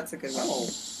good one. Oh,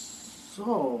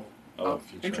 So, Oh,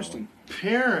 interesting.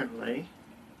 apparently,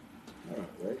 Oh,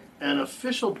 right. an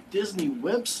official Disney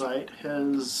website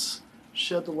has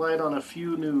shed the light on a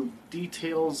few new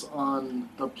details on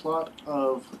the plot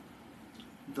of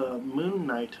the Moon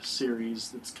Knight series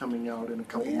that's coming out in a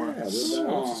couple Yeah, months.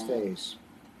 what's his face?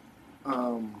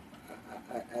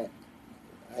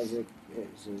 Isaac.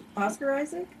 Is it, Oscar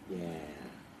Isaac? yeah.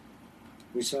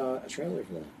 We saw a trailer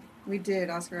for that. We did.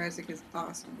 Oscar Isaac is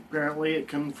awesome. Apparently, it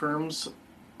confirms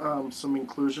some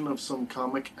inclusion of some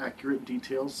comic accurate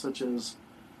details, such as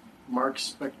Mark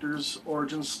Spector's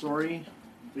origin story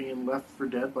being left for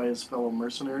dead by his fellow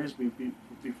mercenaries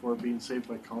before being saved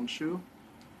by Khonshu.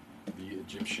 The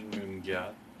Egyptian moon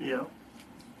god. Yeah,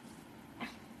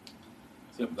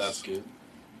 Yep, that's good.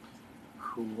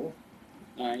 cool.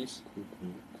 Nice.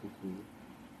 Cool.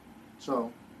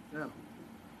 So, yeah.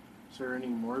 Is there any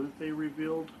more that they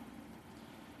revealed?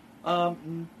 No,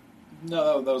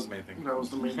 that was the main thing. That was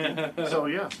the main thing. So,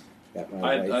 yeah. That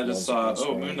my wife I just loves saw,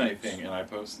 Australia. Moon Knight thing, and I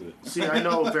posted it. See, I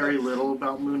know very little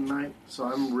about Moon Knight, so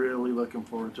I'm really looking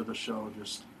forward to the show.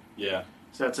 Just Yeah.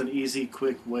 so that's an easy,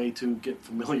 quick way to get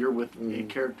familiar with a Mhm.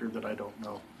 character that I don't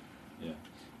know.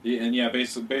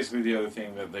 Basically the other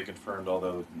thing that they confirmed,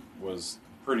 although was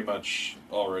pretty much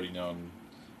already known,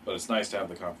 but it's nice to have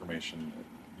the confirmation,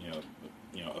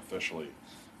 officially,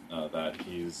 that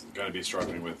he's going to be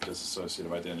struggling with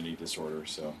dissociative identity disorder.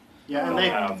 So Yeah, and They'll they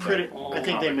have pretty. the I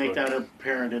think they comic make book. that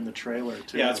apparent in the trailer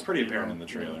too. yeah, it's pretty you apparent know. in the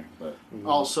trailer. But Mhm.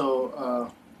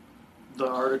 Also, the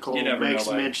article You never makes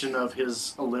know, like- mention of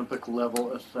his Olympic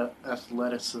level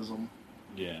athleticism.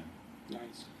 yeah.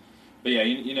 Nice. But yeah,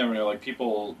 you never know. Like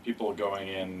people going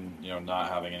in, not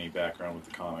having any background with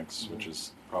the comics, which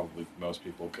is probably most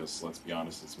people, because let's be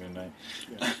honest, it's Moon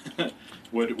Knight.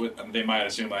 would they might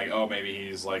assume like, oh, maybe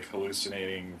he's like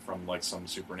hallucinating from like some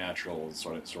supernatural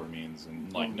sort of means,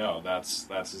 and like no, that's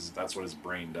what his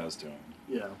brain does to him.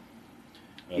 Yeah,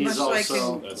 That's- He's Much like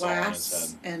also- in that's all in his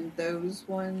Glass and those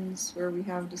ones where we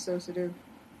have dissociative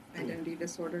Hmm. identity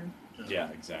disorder. yeah,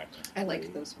 exactly. I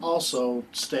liked those ones. Also,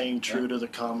 staying true to the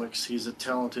comics, he's a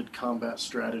talented combat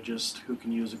strategist who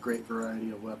can use a great variety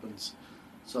of weapons.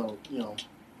 So,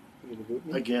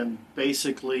 again,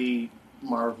 basically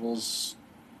Marvel's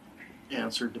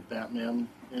answer to Batman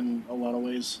in a lot of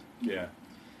ways. Yeah,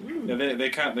 yeah. They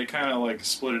kind of like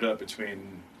split it up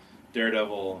between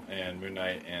Daredevil and Moon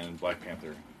Knight and Black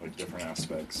Panther, like different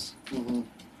aspects. Mm-hmm.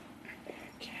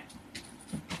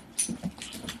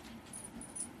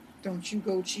 Don't you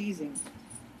go cheesing.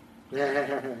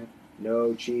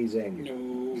 No cheesing.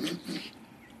 No.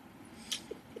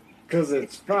 Because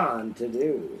it's fun to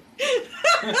do.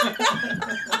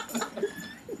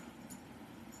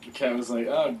 The cat was like,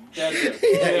 "Oh, dad joke.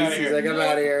 Yeah, Get out of he's here. like, I'm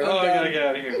out of here. Oh, I gotta get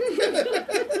out of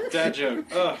here. Dad joke.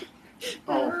 Oh,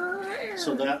 Oh,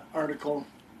 so that article,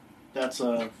 that's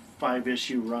a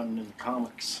 5-issue run in the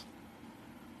comics.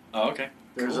 oh, okay.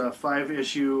 There's a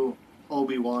 5-issue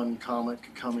Obi-Wan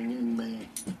comic coming in May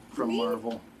from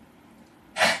Marvel.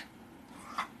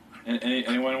 And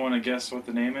anyone want to guess what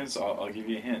the name is? I'll give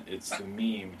you a hint. It's the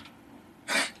meme.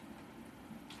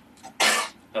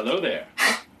 Hello there.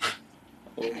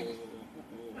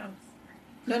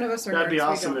 None of us are That'd be nerds, we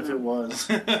awesome don't if know. it was.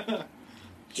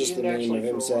 Just the You'd name actually of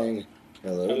him feel saying,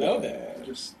 hello, Hello there. there. It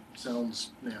just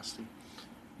sounds nasty.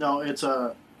 No, it's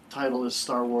a title is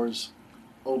Star Wars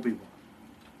Obi-Wan.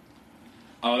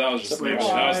 Oh, that was just the name. That was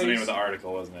the Surprise. name of the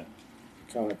article, wasn't it?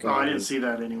 Oh, I didn't see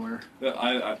that anywhere.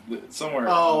 I somewhere.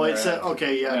 Oh, on it there, said,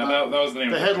 okay, yeah. Yeah, that was the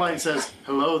name. The of headline says,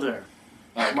 hello there.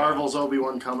 Okay. Marvel's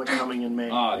Obi-Wan comic coming in May.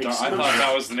 Ah, I thought Exclusive.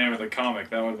 that was the name of the comic.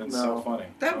 That would have been so No. funny.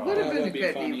 That Oh, would have that been a would be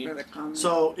good funny. name for the comic.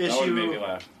 So, That would have made me issue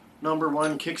laugh. number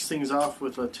 1 kicks things off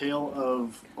with a tale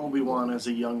of Obi-Wan as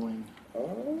a youngling.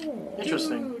 Oh,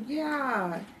 Interesting. Dude,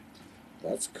 yeah.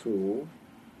 that's cool.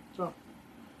 So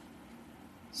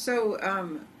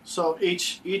So, So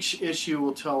each issue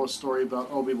will tell a story about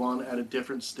Obi-Wan at a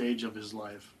different stage of his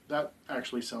life. That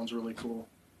actually sounds really cool.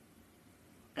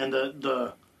 And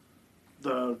the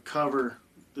cover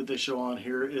that they show on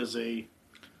here is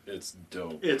It's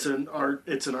dope. it's an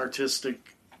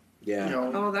artistic, Yeah. you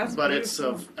know, Oh, that's but it's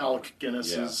beautiful. of Alec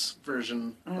Guinness's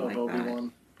version I of like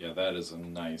Obi-Wan. Yeah, that is a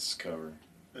nice cover.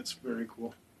 It's very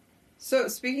cool. So,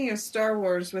 speaking of Star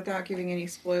Wars, without giving any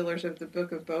spoilers of the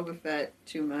Book of Boba Fett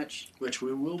too much. Which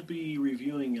we will be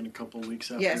reviewing in a couple of weeks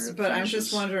after. Yes, it but I'm finishes.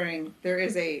 just wondering, there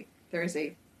is a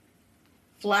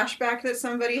flashback that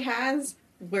somebody has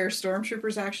where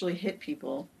stormtroopers actually hit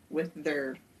people with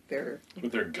their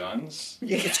With their guns?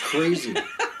 It's crazy.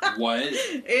 What?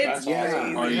 It's That's Yeah.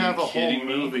 crazy. Are We you have a whole kidding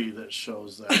me? movie that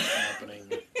shows that happening.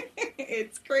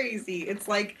 It's crazy. It's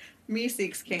like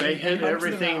Meeseeks came. They and hit hugged them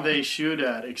everything out. they shoot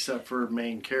at except for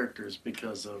main characters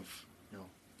because of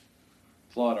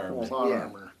Plot armor. plot Yeah.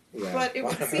 armor. Yeah. But it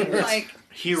would seem like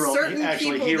Hero, certain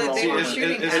actually people hero that they were armor.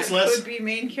 shooting It's at less- could be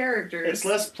main characters. It's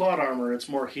less plot armor. It's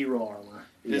more hero armor.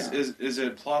 Yeah. Is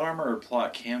it plot armor or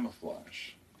plot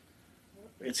camouflage?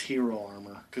 It's hero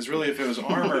armor. Because really, if it was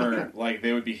armor, like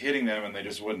they would be hitting them and they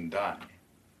just wouldn't die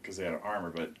because they had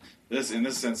armor. But in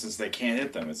this instance, they can't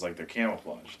hit them. It's like they're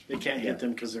camouflaged. They can't hit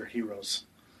them because they're heroes.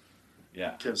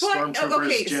 Yeah. Because But, stormtroopers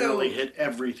okay, generally so- hit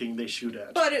everything they shoot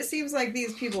at. But it seems like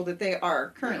these people that they are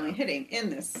currently hitting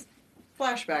in this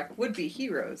flashback would be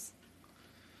heroes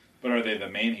But are they the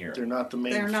main hero? They're not the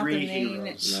main They're not three the main-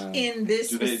 heroes. No. in this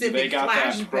Do they specific got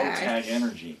that pro flashback. tag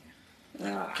energy?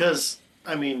 Because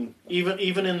I mean, even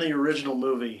in the original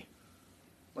movie,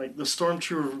 like the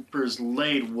stormtroopers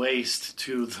laid waste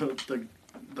to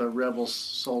the rebel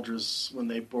soldiers when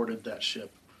they boarded that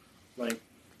ship. Like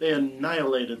they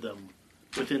annihilated them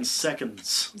within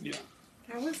seconds.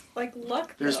 That was like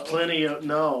luck. There's though. plenty of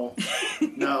no,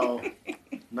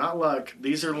 not luck.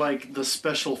 These are like the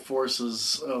special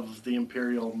forces of the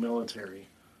Imperial military.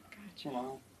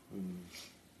 Wow.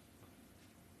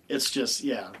 It's just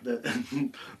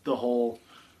the whole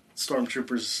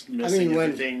stormtroopers missing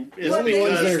when- everything is the only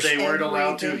ones because that are they weren't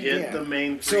allowed to everything, hit yeah. the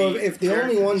main So three if the only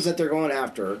characters. ones that they're going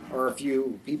after are a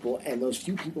few people, and those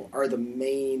few people are the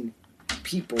main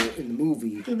people in the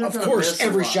movie, Then they're of gonna course miss a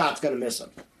every lot. shot's going to miss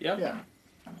them. yeah,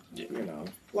 You know,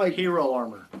 like hero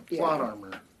armor, Yeah. plot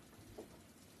armor.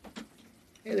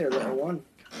 hey there, little one,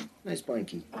 nice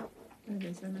blankie. That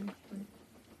is a nice one.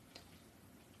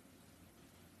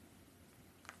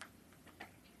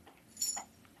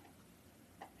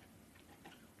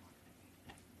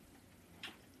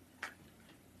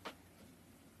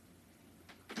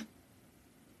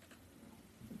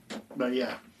 But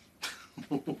yeah,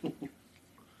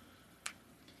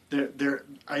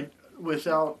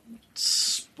 without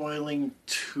spoiling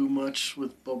too much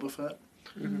with Boba Fett.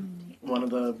 One of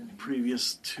the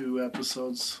previous 2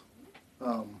 episodes,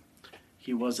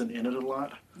 he wasn't in it a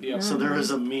lot. Yeah. So there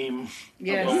is a meme, a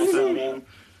Yes. Boba Fett meme.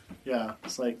 Yeah,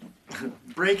 it's like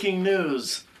breaking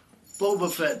news: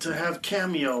 Boba Fett to have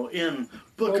cameo in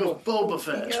Book of Boba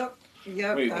Fett.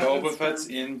 Yep. Wait, that Boba was Fett's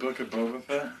fun. in Book of Boba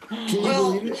Fett? Can you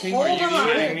Well, believe it? hold Are you on.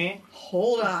 kidding me?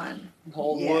 Hold on.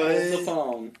 Hold Yes. the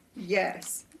phone.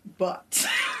 Yes, but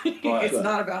But- it's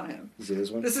not about him. Is it this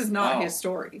one? This is not Oh. his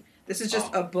story. This is just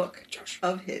Oh. a book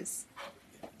of his.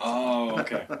 Oh,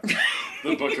 okay.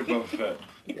 The Book of Boba Fett.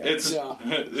 It's Yeah.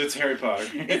 it's Harry Potter.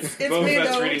 It's Boba Fett's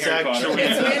Mando. reading It's Harry Potter. actually-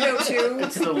 It's Mando too.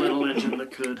 It's the little engine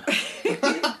that could.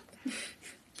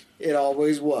 It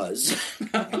always was.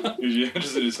 You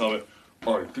just in his helmet.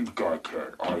 I think I can.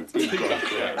 I think I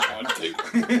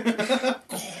can.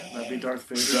 That'd be Darth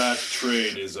Vader. That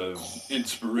train is an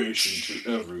inspiration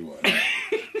to everyone.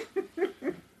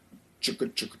 Chicka,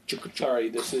 chicka, chicka, chicka. Sorry,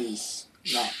 this is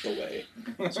not the way.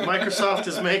 So Microsoft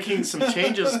is making some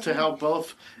changes to how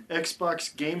both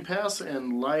Xbox Game Pass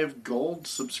and Live Gold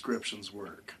subscriptions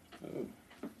work. Oh.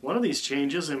 One of these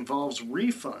changes involves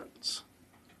refunds.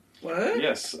 What?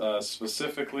 Yes,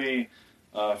 specifically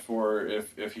for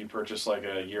if you purchase like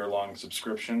a year-long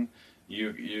subscription,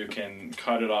 you can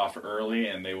cut it off early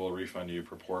and they will refund you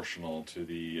proportional to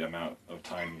the amount of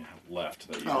time left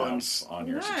that you Oh, have and on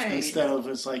your nice. subscription. Instead of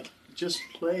it's like just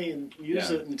play and use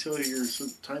Yeah. it until your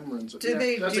time runs out. Do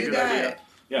they that's a do good that? idea.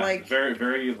 Yeah, Like- very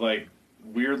very like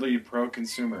weirdly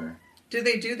pro-consumer. Do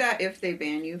they do that if they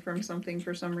ban you from something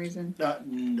for some reason?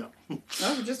 No,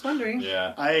 Oh, just wondering.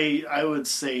 Yeah. I would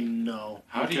say no.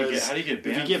 How do you because get if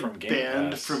banned you get from Game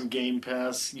banned Pass? from Game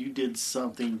Pass, you did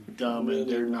something dumb, Really and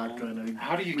they're not wrong. going to.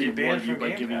 How do you get banned from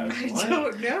by Game giving Pass? you- I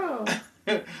don't know.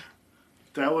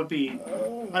 That would be.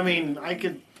 I mean, I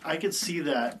could see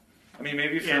that. I mean,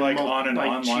 maybe if you're And like on an like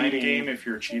online cheating. game, if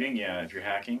you're cheating, yeah, if you're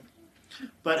hacking.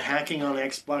 But hacking on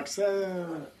Xbox,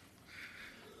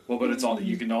 Well, but it's all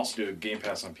you can also do a Game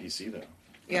Pass on PC though.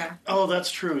 Yeah. oh,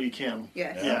 that's true. You can.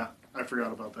 Yes. Yeah, I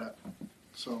forgot about that.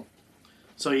 So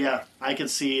yeah, I could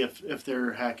see if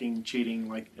they're hacking, cheating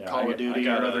like Yeah, Call I of Duty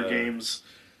got or other a- games.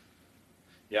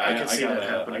 Yeah, I can see got that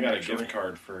happening, I got a actually. gift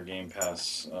card for Game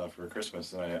Pass for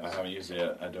Christmas, and I haven't used it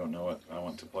yet. I don't know what I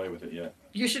want to play with it yet.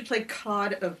 You should play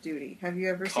COD of Duty. Have you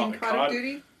ever seen COD of COD?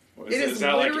 Duty? What It is is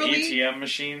that like literally- ATM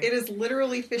machine? It is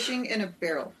literally fishing in a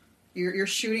barrel. You're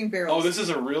shooting barrels. Oh, this is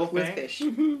a real with thing. fish.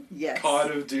 Yes.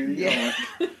 COD of Duty. Yeah.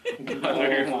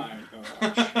 Oh my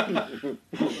gosh.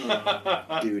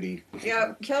 Duty.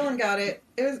 Yeah, Kellen got it.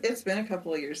 It's been a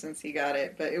couple of years since he got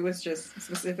it, but it was just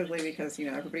specifically because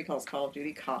everybody calls Call of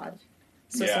Duty COD.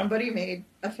 So Yeah. somebody made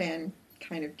a fan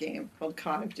kind of game called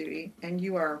COD of Duty, and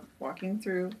you are walking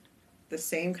through the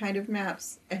same kind of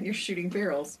maps, and you're shooting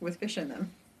barrels with fish in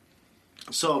them.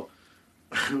 So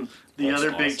the That's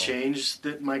other big awesome. change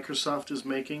that Microsoft is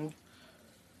making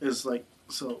is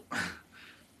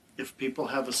if people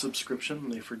have a subscription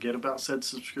and they forget about said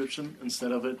subscription,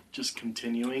 instead of it just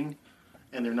continuing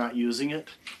and they're not using it,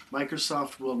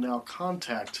 Microsoft will now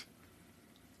contact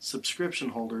subscription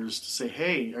holders to say,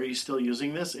 hey, are you still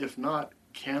using this? If not,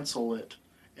 cancel it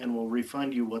and we'll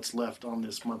refund you what's left on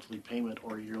this monthly payment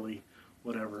or yearly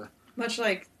whatever. Much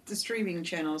like the streaming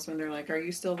channels when they're like, "Are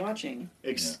you still watching?"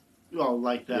 Well,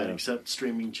 like that, Yeah. except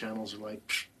streaming channels are like,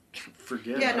 "Pfft,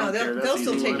 forget it. Yeah, I no, don't care. they'll That's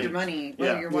still easy take money." your money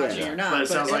whether Yeah. you're watching Yeah. or not. But it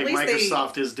sounds like at least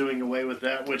Microsoft is doing away with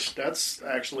that, which that's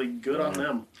actually good on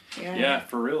them. Yeah,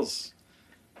 for reals.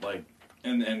 Like,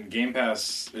 and Game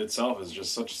Pass itself is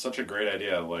just such a great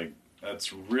idea. Like,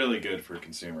 that's really good for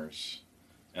consumers.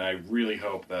 And I really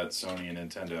hope that Sony and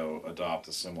Nintendo adopt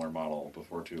a similar model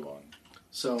before too long.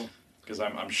 So Because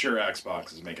I'm sure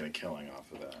Xbox is making a killing off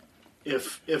of that.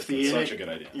 if the It's such a good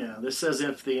idea. yeah, this says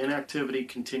if the inactivity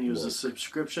continues, the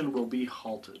subscription will be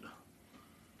halted.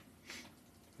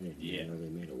 Yeah. They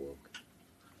made it woke.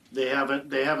 They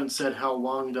haven't said how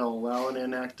long they'll allow an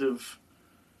inactive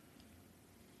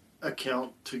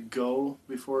account to go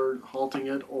before halting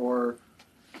it, or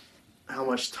how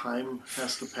much time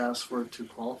has to pass for it to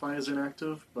qualify as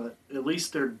inactive. But at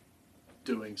least they're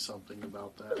doing something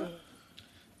about that.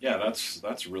 Yeah,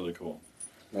 that's really cool.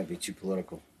 Might be too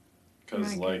political.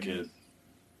 Because My like goodness.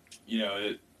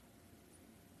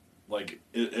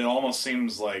 it almost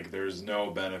seems like there's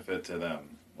no benefit to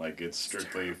them. Like it's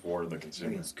strictly for the I consumer,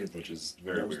 think it's good. which is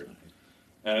very weird.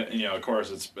 And of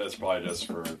course, it's probably just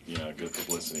for good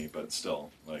publicity, but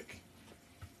still, like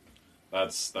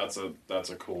that's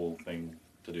a cool thing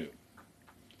to do.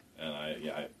 And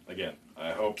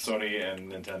I hope Sony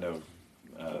and Nintendo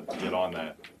get on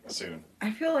that soon.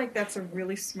 I feel like that's a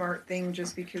really smart thing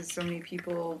just because so many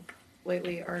people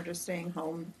lately are just staying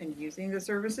home and using the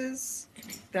services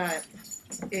that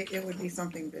it would be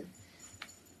something that,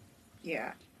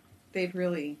 yeah, they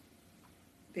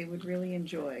would really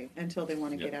enjoy until they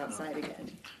want to get outside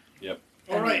again. Yep.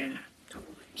 All right.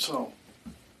 So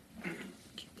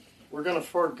we're going to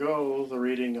forego the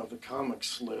reading of the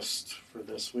comics list for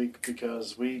this week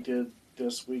because we did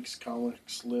this week's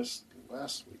comics list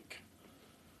last week.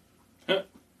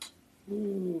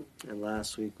 And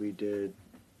last week we did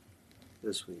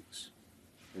this week's.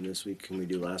 And this week, can we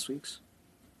do last week's?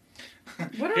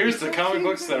 What are Here's we the comic watching?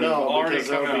 books that have No, already because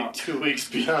come that'll out. be 2 weeks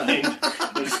behind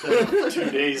instead of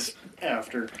 2 days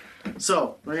after.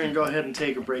 So we're going to go ahead and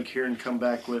take a break here and come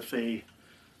back with a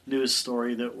news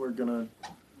story that we're going to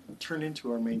turn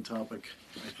into our main topic,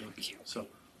 I think. So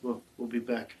we'll be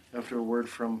back after a word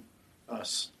from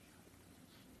us.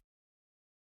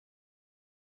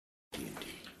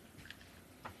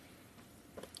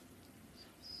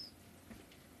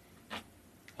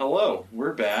 Hello,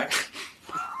 we're back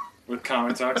with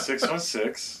Comic Talk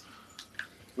 616.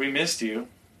 We missed you.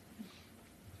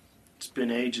 It's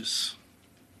been ages.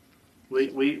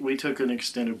 We took an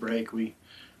extended break. We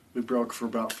broke for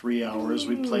about 3 hours.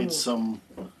 We played some.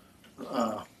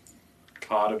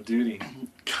 COD of Duty.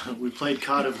 We played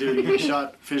COD of Duty. We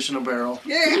shot fish in a barrel.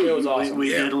 Yeah. It was awesome. We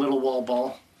did a little wall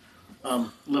ball. A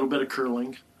little bit of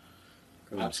curling.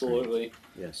 Absolutely.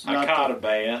 Yes. I Not caught a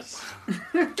bass.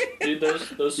 Dude,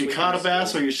 those You swings caught a are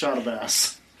bass so- or you shot a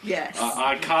bass? Yes.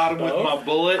 I caught him with my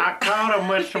bullet. I caught him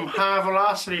with some high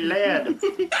velocity lead.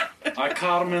 I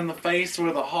caught him in the face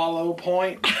with a hollow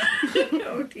point.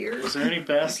 Oh dear. Is there any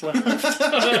bass left?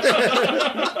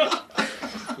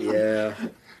 Yeah.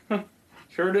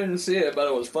 Sure didn't see it, but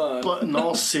it was fun. But in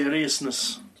all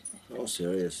seriousness. Oh,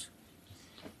 serious.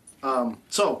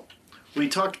 So, we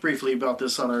talked briefly about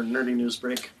this on our Nerdy News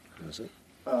break Was it?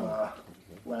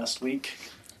 last week.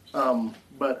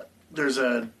 But there's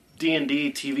a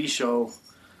D&D TV show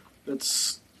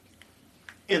that's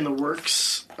in the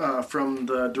works from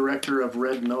the director of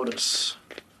Red Notice.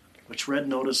 Which Red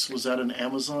Notice, was that an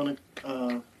Amazon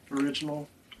original?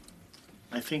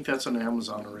 I think that's an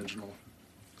Amazon original.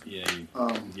 Yeah.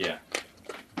 Yeah.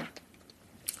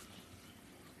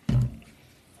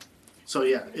 So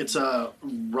yeah, it's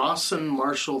Rawson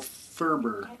Marshall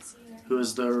Thurber, who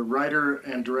is the writer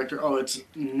and director. Oh, it's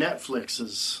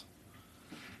Netflix's.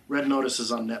 Red Notice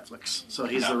is on Netflix. So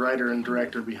he's the writer and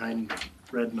director behind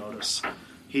Red Notice.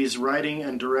 He's writing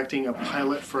and directing a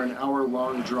pilot for an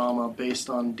hour-long drama based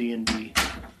on D&D.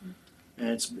 And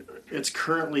it's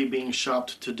currently being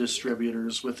shopped to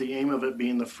distributors with the aim of it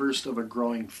being the first of a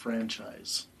growing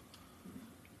franchise.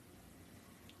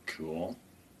 Cool.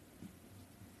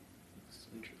 That's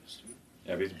interesting.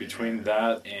 Yeah, between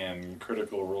that and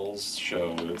Critical Role's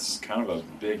show, it's kind of a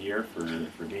big year for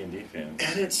D&D fans.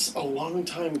 And it's a long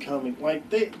time coming. Like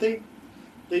they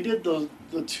did the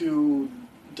two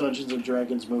Dungeons and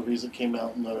Dragons movies that came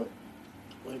out in the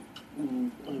what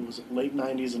was it, late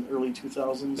 90s and early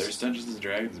 2000s. There's Dungeons and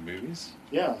Dragons movies?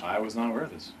 Yeah. I was not aware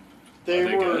of this. They Are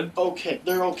they were good? okay.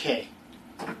 They're okay.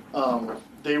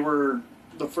 They were,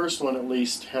 the first one at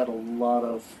least had a lot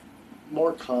of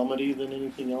more comedy than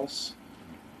anything else.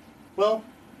 Well,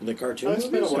 The cartoon it's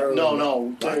been a movies? while. or-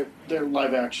 No, they're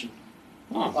live action.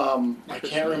 Oh. I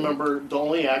can't remember. The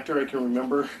only actor I can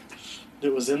remember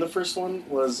that was in the first one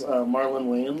was Marlon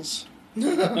Wayans.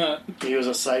 He was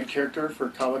a side character for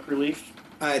comic relief,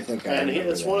 I think I and remember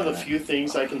it's one of the that. few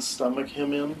things I can stomach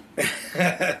him in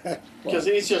because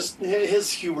he's just,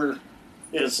 his humor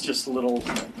is just a little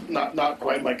not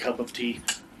quite my cup of tea.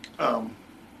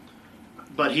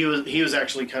 But he was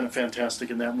actually kind of fantastic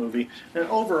in that movie, and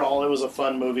overall it was a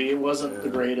fun movie. It wasn't the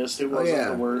greatest. It wasn't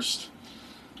the worst.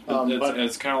 But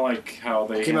it's kind of like how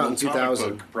they Came out in handled comic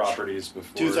 2000. book properties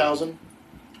before. 2000,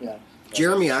 yeah.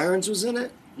 Jeremy Irons was in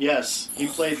it? Yes, he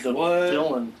played the What?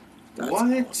 villain. That's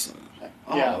What? awesome.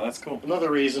 Oh, Yeah. that's cool.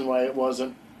 Another reason why it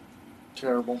wasn't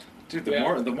terrible. Dude,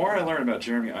 Yeah. the more I learn about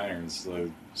Jeremy Irons, the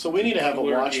So we need to have a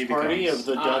cooler watch he party becomes. of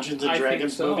the Dungeons and I think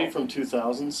Dragons so. movie from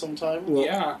 2000 sometime. Well,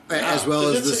 Yeah. As well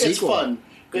as the It's sequel. fun.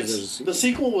 'Cause there's a It's sequel. the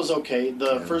sequel was okay.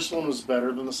 The Yeah. first one was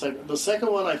better than the second. The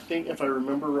second one, I think, if I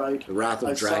remember right, The Wrath of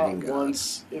I Dragon saw it God.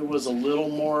 once. It was a little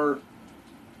more.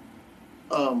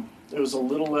 It was a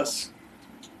little less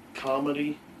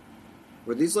comedy.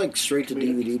 Were these like straight to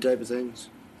DVD type of things?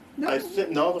 No.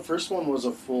 No, the first one was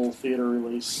a full theater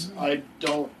release. I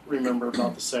don't remember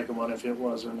about the second one if it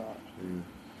was or not.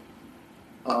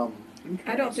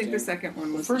 I don't think the second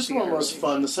one The was. first one was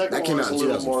fun. The second That one came was out a in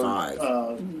little more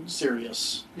 2005.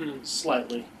 serious, Hmm.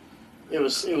 slightly. It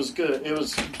was good. It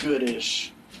was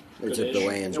goodish. They took Good-ish. the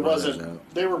Wayans It brothers wasn't.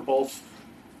 out. They were both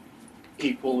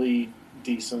equally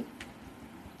decent,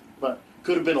 but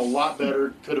could have been a lot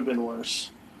better. Could have been worse.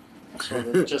 So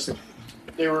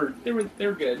they were. They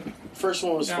were good. First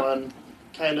one was Yeah. fun,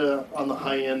 kind of on the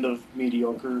high end of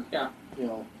mediocre. Yeah. You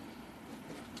know,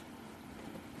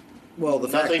 Well, the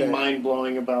fact nothing that mind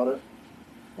blowing about it.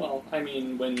 Well, I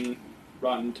mean, when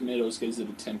Rotten Tomatoes gives it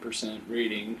a 10%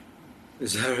 rating,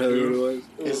 is that really what it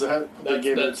was? Is that they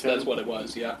gave it 10? that's what it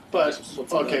was. Yeah. But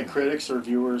What's okay, the- critics or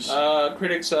viewers?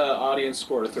 Critics' audience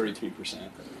score 33%.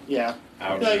 Yeah,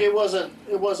 ouch. like it wasn't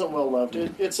well loved.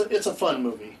 It's a fun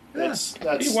movie. Yeah.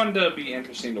 He wanted to be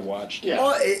interesting to watch. Yeah.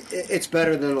 Well, it's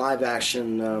better than live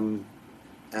action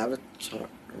Avatar.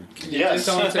 Yes,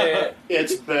 Don't say it.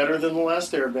 it's better than the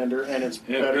Last Airbender, and it's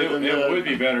better than it the. would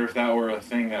be better if that were a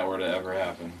thing that were to ever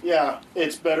happen. Yeah,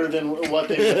 it's better than what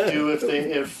they would do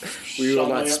if We will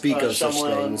not speak of such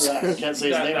Shyamalan- things. yeah, I can't say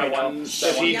his name right now.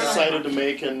 If he one- decided to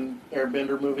make an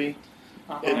Airbender movie,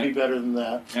 it'd be better than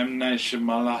that. M. Night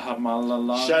Shyamalan.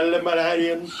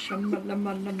 Shyamalan.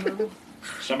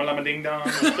 Shamalama Ding Dong.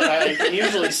 I can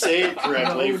usually say it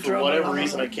correctly No, for whatever drama.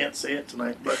 reason. I can't say it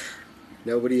tonight, but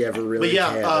Nobody ever really But yeah,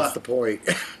 can. That's the point.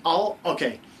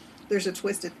 okay. There's a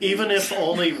twisted. Even if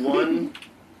only one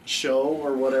show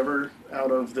or whatever out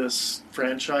of this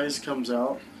franchise comes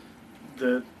out,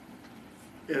 that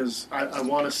is, I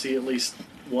want to see at least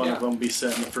one of Yeah. them be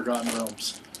set in the Forgotten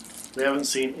Realms. We haven't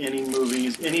seen any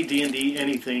movies, any D&D,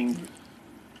 anything,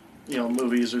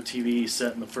 movies or TV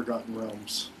set in the Forgotten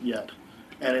Realms yet.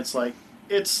 And it's like,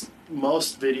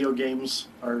 most video games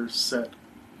are set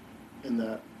in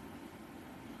that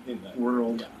In that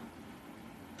world. Yeah.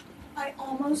 I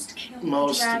almost killed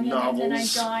Most the dragon and then I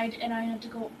novels- died and I had to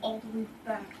go all the way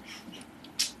back.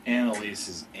 Annalise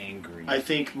is angry. I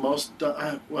think most,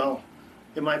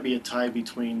 it might be a tie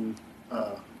between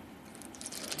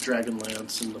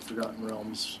Dragonlance and the Forgotten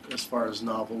Realms as far as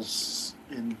novels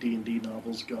and D&D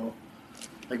novels go.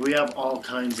 Like, we have all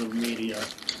kinds of media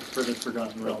for the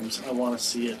Forgotten Realms. I want to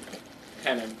see it.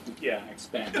 Kind of,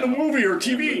 expand. In a movie or In a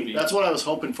TV. movie. That's what I was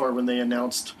hoping for when they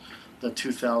announced the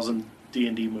 2000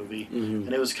 D&D movie. Mhm.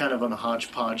 And it was kind of a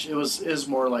hodgepodge. It was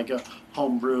more like a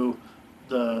homebrew.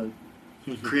 The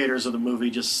creators of the movie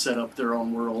just set up their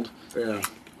own world. Yeah.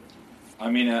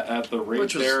 I mean, at the rate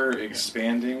Which was- they're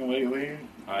expanding lately,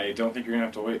 I don't think you're gonna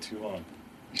have to wait too long.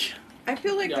 I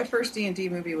feel like Yeah. the first D&D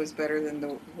movie was better than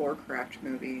the Warcraft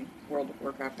movie, World of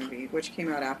Warcraft movie, which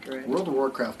came out after it. World of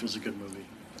Warcraft was a good movie.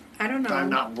 I don't know. I'm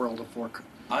not World of Warcraft.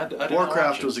 I didn't watch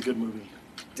Warcraft it. was a good movie.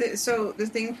 So the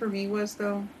thing for me was,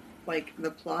 though, like,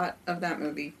 the plot of that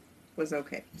movie was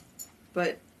okay.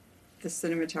 But the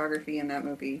cinematography in that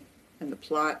movie and the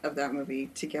plot of that movie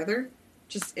together,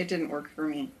 just, it didn't work for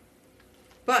me.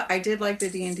 But I did like the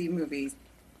D&D movie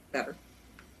better.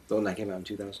 The one that came out in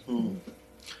 2000.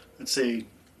 I'd say,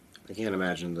 I can't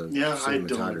imagine the yeah, I don't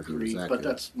cinematography agree, was that but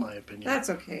good. that's my opinion. That's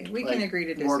okay. We Like, can agree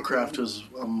to disagree. Warcraft was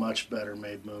a much better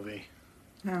made movie.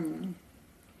 Um,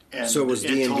 And So was it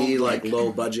D&D told, like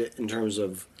low budget in terms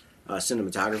of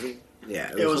cinematography?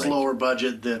 Yeah, It was like- lower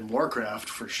budget than Warcraft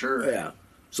for sure. Yeah.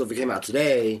 So if it came out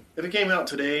today, If it came out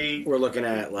today we're looking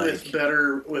at like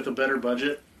with a better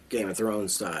budget, Game of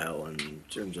Thrones style in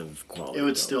terms of quality. it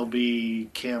would though. still be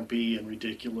campy and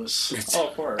ridiculous. Oh,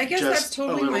 of course. I guess Just that's a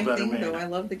totally little my better thing, made. though. I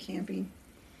love the campy.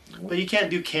 But you can't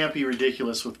do campy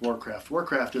ridiculous with Warcraft.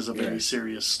 Warcraft is a very Yeah.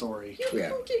 serious story.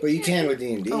 Yeah, but you can with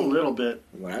D&D. A little bit.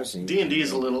 What I've seen. D&D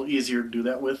is a little easier to do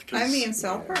that with. 'Cause I mean,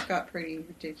 South Park got pretty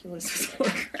ridiculous with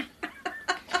Warcraft.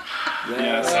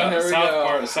 Yeah, there we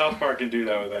go. South Park can do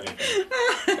that with anything.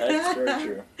 That's very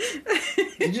true.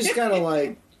 You just gotta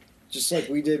like, just like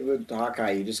we did with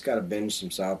Hawkeye. You just gotta binge some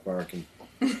South Park and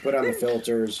put on the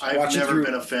filters. I've watch it never through.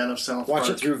 been a fan of South Watch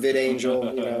Park. it through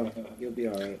VidAngel. You know, you'll be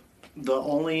all right. The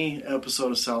only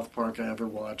episode of South Park I ever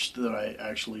watched that I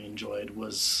actually enjoyed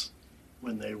was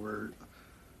when they were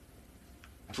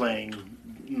playing,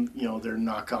 their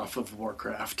knockoff of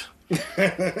Warcraft.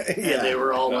 And they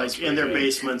were all That like was in their pretty good.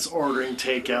 basements ordering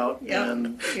takeout Yep.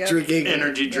 and Yep. Drinking.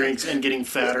 energy drinks and getting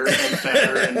fatter and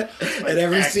fatter and like, At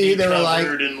every scene, they were like,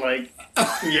 acne-covered and like,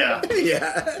 yeah,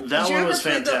 yeah. that Did you one ever was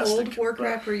play fantastic. the old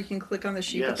Warcraft where you can click on the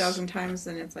sheep Yes. 1,000 times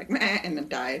and it's like, meh, and it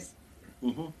dies?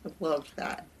 hmm I loved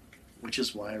that. Which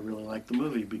is why I really like the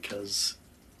movie, because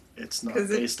it's not 'Cause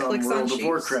it based on clicks on World of sheeps.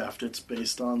 Warcraft. It's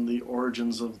based on the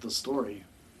origins of the story.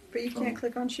 But you can't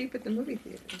click on sheep at the movie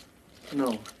theater.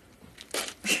 No,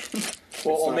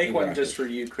 Well, I'll not make one interactive. just for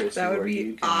you, Chris. That would where be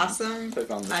you can awesome. Click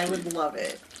on the I sheet. would love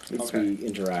it. It's Okay. be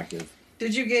interactive.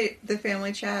 Did you get the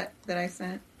family chat that I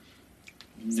sent?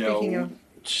 No, Speaking of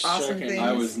awesome Checking. things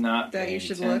I was not that you paying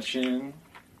should look. attention.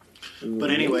 but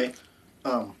anyway,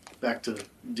 back to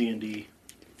D&D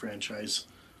franchise.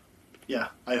 Yeah,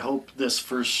 I hope this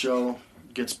first show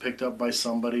gets picked up by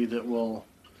somebody that will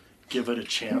give it a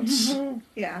chance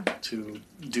Yeah. to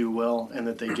do well, and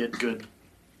that they get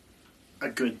a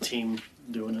good team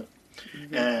doing it,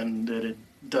 and that it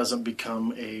doesn't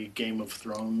become a Game of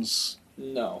Thrones.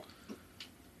 No.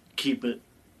 Keep it.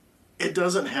 It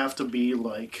doesn't have to be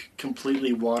like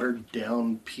completely watered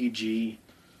down PG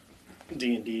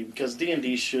D&D, because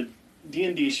D&D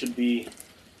should be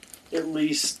at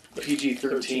least PG-13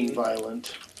 13.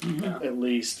 violent, Yeah. at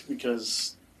least,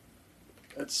 because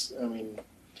it's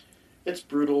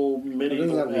brutal medieval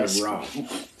It doesn't have to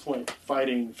be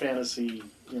fighting fantasy,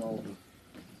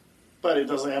 but it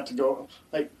doesn't have to go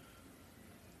like.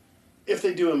 If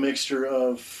they do a mixture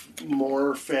of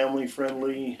more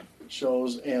family-friendly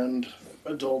shows and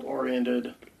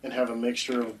adult-oriented, and have a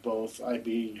mixture of both, I'd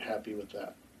be happy with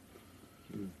that.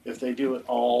 If they do it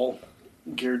all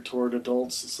geared toward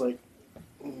adults, it's like,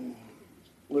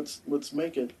 let's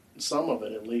make it, some of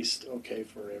it at least, okay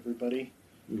for everybody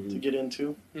to get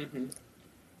into. Mm-hmm.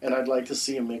 And I'd like to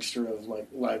see a mixture of like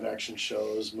live-action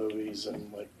shows, movies,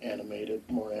 and like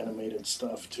more animated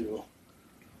stuff too.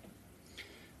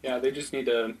 Yeah, they just need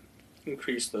to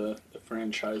increase the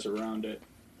franchise around it.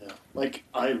 Yeah, like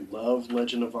I love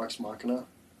Legend of Vox Machina,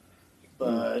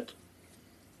 but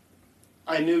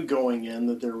I knew going in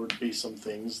that there would be some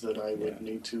things that I would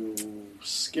need to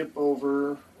skip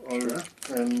over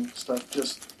and stuff,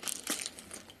 just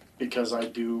because I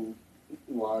do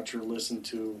watch or listen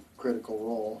to Critical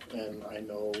Role, and I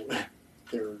know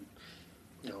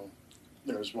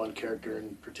there's one character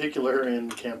in particular in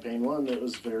Campaign 1 that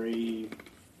was very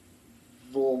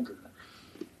vulgar.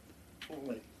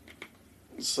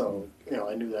 So,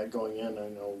 I knew that going in. I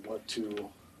know what to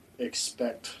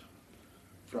expect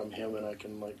from him, and I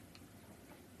can,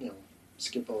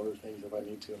 skip over things if I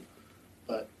need to.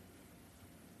 But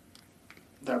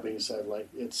that being said,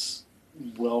 it's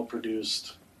well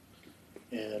produced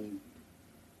and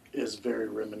is very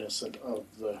reminiscent of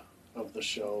the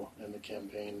show and the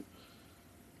campaign.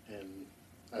 And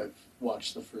I've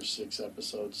watched the first 6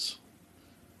 episodes.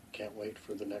 Can't wait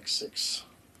for the next 6.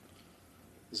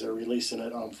 They're releasing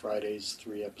it on Fridays,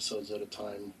 3 episodes at a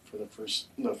time. For the first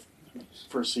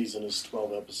season is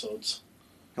 12 episodes.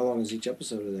 How long is each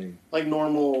episode? Are they Like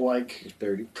normal, like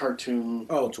 30? cartoon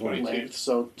Oh, 20. length,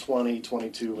 so 20,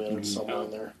 22 minutes, somewhere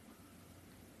in there.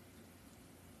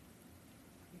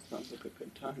 Sounds like a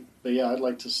good time. But yeah, I'd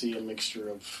like to see a mixture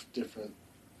of different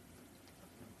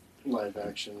live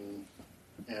action,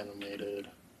 animated,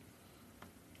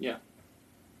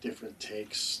 different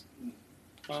takes,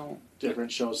 Well,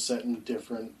 different shows set in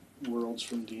different worlds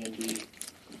from D&D.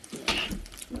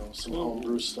 You know, some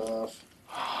homebrew stuff.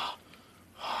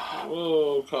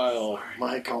 whoa, Kyle.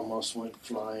 Mike almost went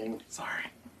flying. Sorry.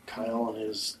 Kyle in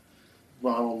his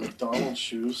Ronald McDonald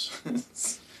shoes.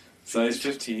 Size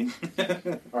 15.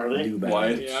 Are they? New bag.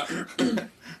 Wide. Yeah.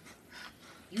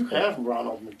 You have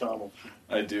Ronald McDonald.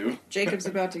 I do. Jacob's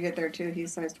about to get there too.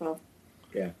 He's size 12.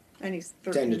 Yeah. And he's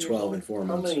 10 13 to years 12 old. in 4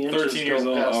 How months. many inches 13 years go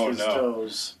old? past Oh, his no.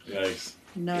 toes? Yikes.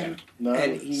 None. None?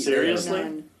 And he- Seriously?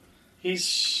 None. He's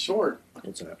short.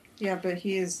 What's up? Yeah, but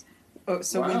he is. Oh,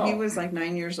 so when Wow. he was like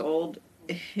 9 years old,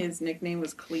 his nickname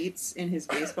was Cleats in his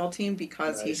baseball team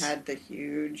because Nice. he had the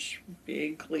huge,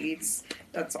 big cleats.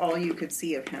 That's all you could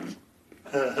see of him.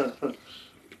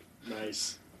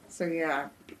 Nice. So yeah,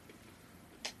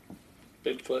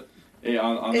 Bigfoot. Hey,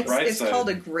 on the bright it's side, called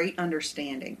a great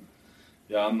understanding.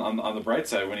 yeah, on the bright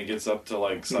side, when he gets up to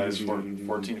like size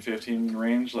 14, 15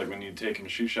 range, like when you take him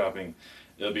shoe shopping,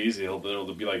 it'll be easy. It'll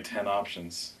be like 10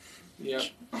 options. Yep.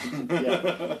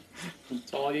 Yeah.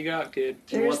 That's all you got, kid.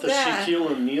 Do you There's want the that.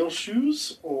 Shaquille O'Neal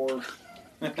shoes or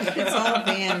It's all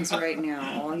Vans right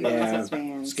now. All he Yeah, wants is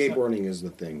Vans. skateboarding is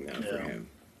the thing now for Yeah.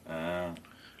 him.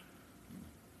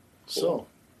 so?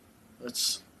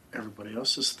 That's everybody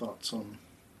else's thoughts on.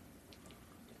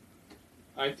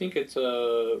 I think it's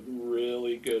a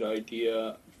really good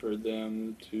idea for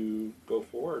them to go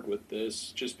forward with this,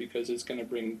 just because it's going to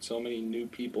bring so many new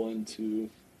people into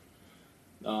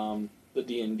the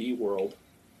D&D world,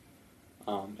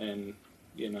 and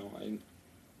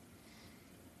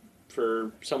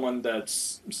for someone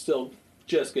that's still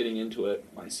just getting into it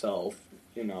myself,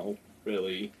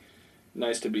 really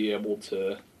nice to be able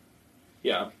to,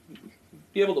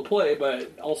 be able to play,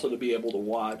 but also to be able to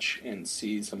watch and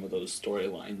see some of those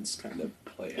storylines kind of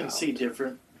play And out. see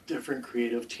different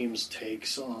creative teams'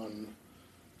 takes on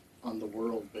the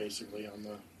world, basically on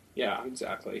the. Yeah,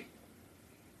 exactly.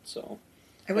 So,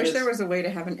 I wish Yes. there was a way to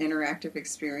have an interactive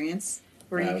experience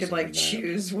where I you was could like thinking that.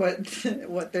 choose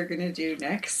what they're gonna do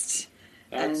next.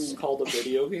 that's And- called a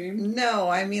video game? No,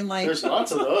 I mean like There's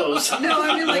lots of those. no,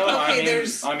 I mean like No, okay, I mean,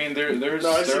 there's I mean, there's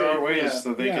No, I see there are it, ways yeah.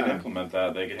 that they could Yeah. implement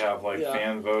that. They could have like Yeah.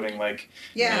 fan voting, like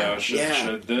yeah.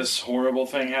 should this horrible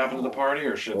thing happen to the party,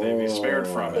 or should they be spared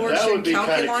from Or it? That should would be kinda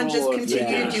Calculon just cool if-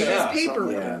 continue Yeah. to do Yeah. his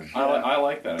paperwork? Yeah. I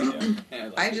like that idea. Yeah,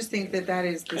 like I just think that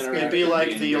is the Interactive. spirit. It'd be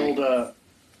like the Right. old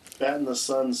Bat in the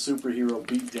Sun superhero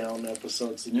beatdown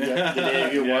episodes. Did any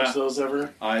of you Yeah. watch those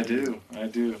ever? I do.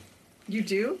 You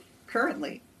do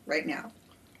currently right now.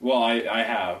 Well, I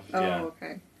have. Oh, Yeah.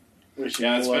 okay. We should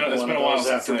Yeah, it's pull been up it's one been a of while those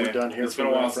since after we're done here. it's been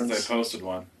for a while reference. since I posted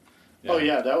one. Oh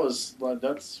yeah, that's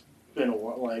been a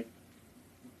while, like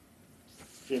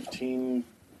 15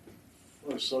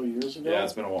 or so years ago. Yeah,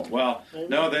 it's been a while. Well, Maybe?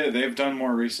 no, they've done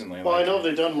more recently. Well, like, I know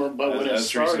they've done more, but when it as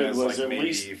recent started as, was like, at maybe,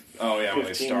 least when they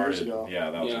 15 started. years ago. Yeah,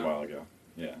 that was Yeah. a while ago.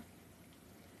 Yeah.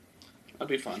 that'd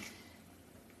be fun.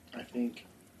 I think,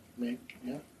 maybe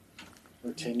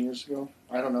or 10 years ago.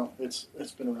 I don't know. It's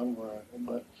been around a while,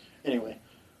 but anyway.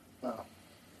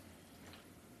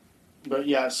 But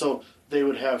yeah, so they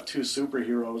would have two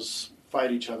superheroes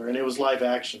fight each other, and it was live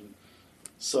action.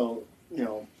 So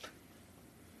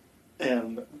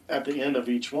and at the end of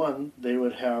each one, they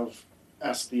would have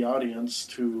asked the audience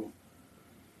to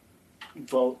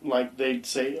vote. Like they'd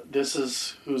say, "This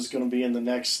is who's going to be in the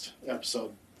next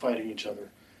episode fighting each other,"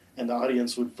 and the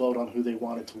audience would vote on who they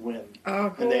wanted to win.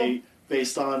 Oh, cool. And they,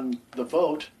 based on the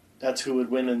vote, that's who would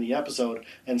win in the episode.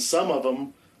 And some of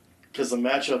them, because the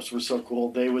matchups were so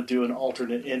cool, they would do an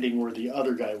alternate ending where the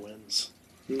other guy wins.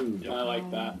 I like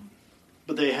that.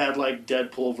 But they had like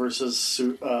Deadpool versus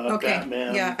okay.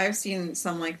 Batman. Yeah, I've seen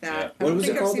some like that. Yeah. I What don't was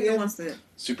think it I've called seen the again? ones that.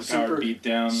 Superpowered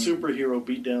beatdown. Superhero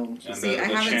beatdown. And See, the I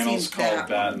haven't channel's seen called that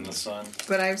Bat one. in the Sun.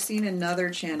 But I've seen another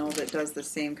channel that does the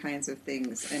same kinds of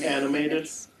things. And Animated?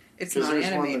 It's 'Cause not there's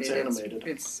one animated. that's animated.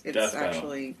 It's Death Battle.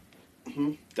 actually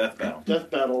Death Battle. Death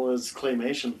Battle is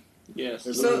claymation. Yes.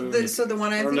 So the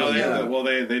one I'm Or no, thinking yeah. of. Well,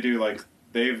 they do like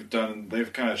they've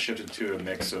kind of shifted to a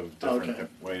mix of different Okay.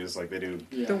 ways. Like they do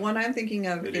The one I'm thinking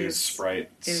of they do is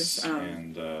sprites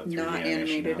and 3D not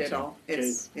animation animated now, at too. all.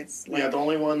 It's like Yeah, the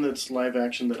only one that's live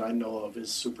action that I know of is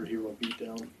Superhero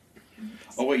Beatdown.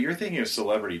 Oh wait, you're thinking of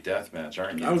Celebrity Deathmatch,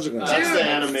 aren't you? I was gonna That's say. the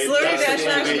animated. Celebrity That's the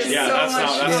Deathmatch animation. is Yeah, so that's much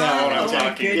not- that's fun. not what I'm Oh my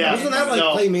talking goodness. about. Wasn't that like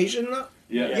No. claymation though?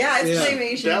 Yeah. Yeah, it's Yeah.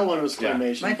 claymation. That one was Yeah.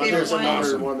 claymation. My but there's favorite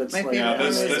another one- one that's my like Yeah, favorite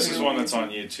this one was this is one that's on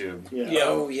YouTube. Yeah. Yeah.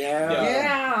 Oh yeah.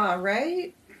 Yeah,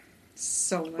 right.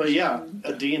 So much. But yeah, fun.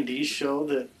 a D&D show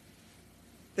that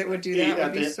That would do that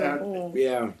would be at so the- cool.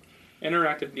 Yeah.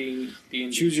 Interactive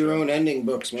D&D. Choose your show. own ending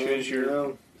books, man. Choose your- You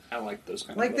know? I like those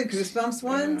kind Like of the books. Goosebumps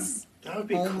ones. that would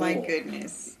be Oh cool. my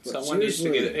goodness. Someone needs to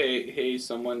Seriously. get hey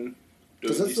someone. do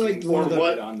 'Cause that's these like things. one of the-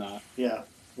 Get on that. Yeah.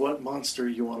 What monster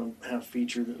you want to have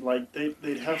featured? Like they'd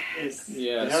have Yes.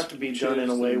 it'd have to be done in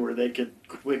a Choose way them. where they could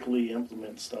quickly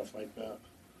implement stuff like that.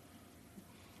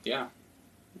 Yeah,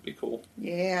 it'd be cool.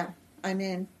 Yeah, I'm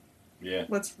in. Yeah.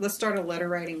 Let's start a letter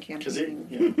writing Because it,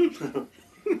 campaign.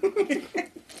 yeah.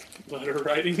 Letter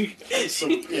writing. So,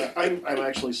 yeah, I'm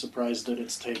actually surprised that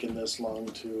it's taken this long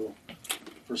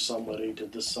for somebody to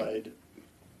decide,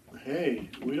 hey,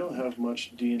 we don't have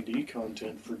much D&D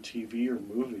content for TV or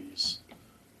movies.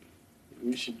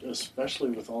 We should,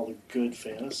 especially with all the good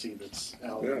fantasy that's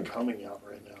out and coming out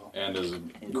right now. And is You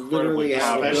incredibly literally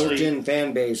have a Especially- built-in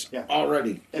fan base Yeah.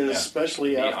 already. And Yeah.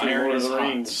 especially The after iron Lord of is the hot.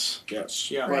 Rings.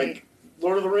 Yes. Yeah, Right. Like,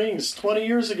 Lord of the Rings, 20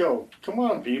 years ago. Come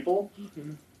on, people.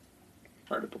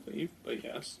 hard to believe, but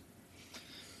yes.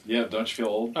 Yeah, don't you feel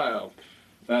old? Oh,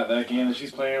 That game that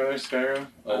she's playing over there, Skyrim,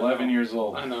 11 years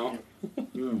old. I know.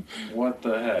 What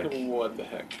the heck? What the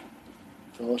heck?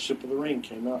 Fellowship of the Ring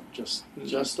came out just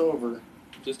Mm-hmm. over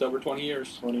Just over 20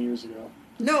 years. 20 years ago.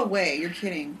 No way, you're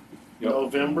kidding. Yep.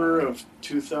 November of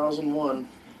 2001.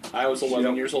 I was 11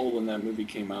 Yep. years old when that movie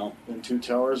came out. And Two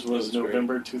Towers was, was great.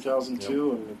 November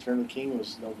 2002, and Return of the King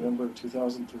was November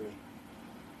 2003.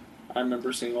 I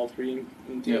remember seeing all three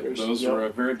in Yep, theaters. those Yep. were a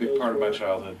very big Those part of my were-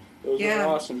 childhood. Those Yeah.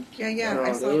 were awesome. Yeah, yeah. No,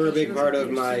 I saw They were a Pirates big the part of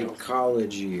Caribbean. my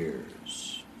college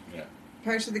years.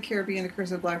 Pirates of the Caribbean: The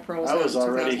Curse of Black Pearl. I was out in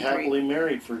already 2003. happily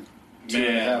married for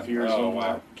 2.5 years Oh, when wow.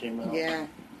 that came out. Yeah.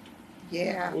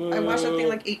 Yeah. I watched that thing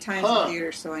like 8 times Huh. in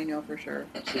theaters, so I know for sure.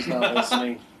 She's not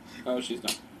listening. Oh, she's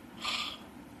not.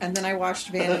 And then I watched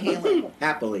Van Halen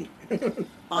Happily.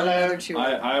 on another two.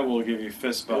 I will give you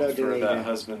fist bump Hello, for Delaney. that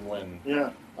husband win.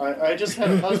 Yeah. I just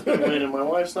had a husband win, and my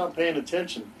wife's not paying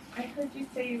attention. I heard you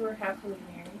say you were happily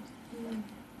married.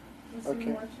 Was there Okay.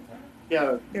 more to that?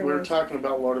 Yeah, There we were was. talking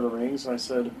about Lord of the Rings, and I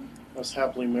said I was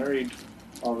happily married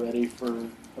already for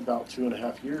about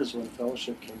 2.5 years when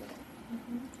Fellowship came out.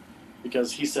 Mm-hmm.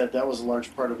 Because he said that was a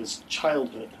large part of his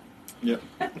childhood. Yeah,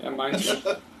 mine's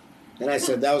And I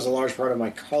said that was a large part of my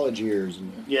college years.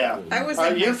 And Yeah. I was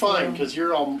in You're high school. fine, because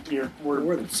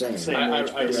we're the same. Same I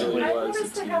age, really basically. I was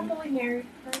was a the teen. happily married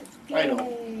part. I know.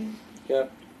 Yay.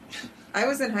 Yep. I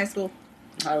was in high school.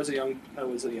 I was a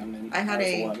youngin. I had was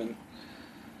a- 11.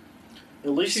 At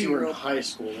least you were in 2-year-old. high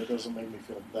school. That doesn't make me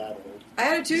feel that old. I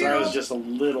had a 'Cause I was 2-year-old. just a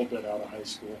little bit out of high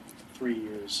school. 3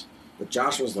 years. But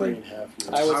Josh was Three like and a half years.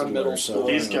 I was in toddler, middle so school.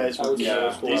 These guys I were, was in yeah,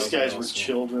 middle school. these I was guys in were middle school.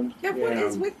 children. Yeah, what Yeah.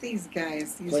 is with these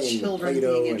guys? These Playing children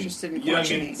Play-Doh being and interested in young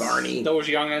watching and these Barney. Those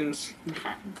youngins.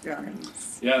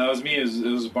 guns. Yeah, that was me. It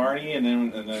was Barney, and then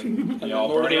then you know,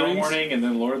 Lord of Barney the all Rings. morning, and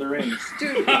then Lord of the Rings.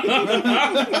 Dude,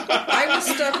 I was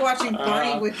stuck watching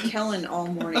Barney Uh. with Kellen all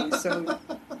morning, so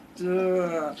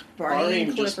duh. Barney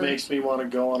and just Clifford. makes me want to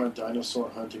go on a dinosaur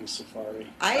hunting safari.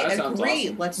 I That sounds agree.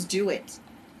 awesome. Let's do it.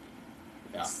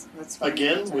 Yeah. Let's find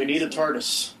Again, some we need a time.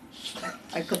 TARDIS.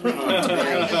 I agree.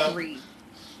 I agree.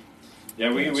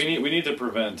 Yeah, we need to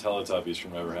prevent Teletubbies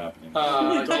from ever happening.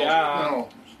 Yeah. No.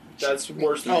 That's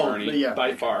worse than Oh, Barney. but yeah.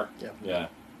 By far. Yeah.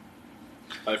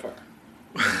 By far.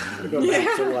 we go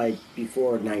back to like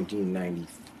before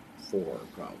 1994,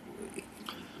 probably.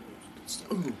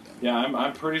 Yeah,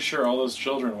 I'm pretty sure all those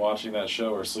children watching that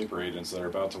show are sleeper agents that are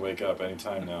about to wake up any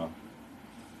time now.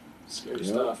 Scary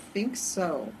Yeah. stuff. Think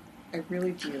so. I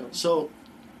really do. So,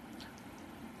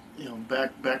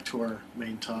 back to our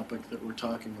main topic that we're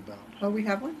talking about. Oh, we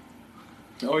have one?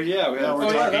 Oh yeah, we Now have. we're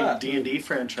Oh, yeah, talking that. D&D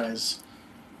franchise.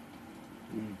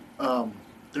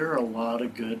 There are a lot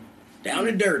of good Down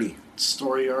and dirty.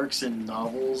 story arcs in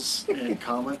novels and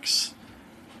comics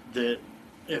that,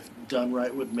 if done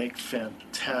right, would make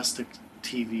fantastic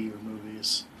TV or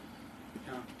movies.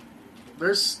 Yeah.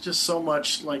 There's just so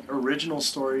much, like, original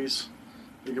stories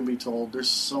that can be told. There's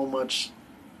so much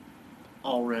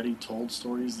already told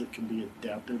stories that can be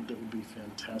adapted that would be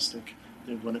fantastic.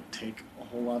 They wouldn't take a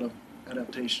whole lot of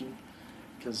adaptation.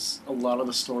 because a lot of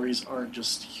the stories aren't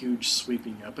just huge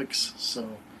sweeping epics. So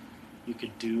you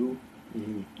could do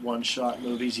one-shot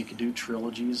movies. You could do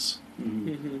trilogies.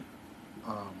 Mm-hmm. You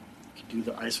could do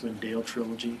the Icewind Dale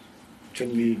trilogy.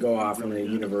 Can we go off in a Really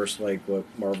good. universe like what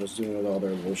Marvel's doing with all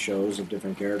their little shows of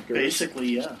different characters? Basically,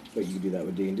 yeah. But you can do that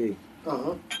with D&D.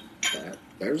 Uh-huh.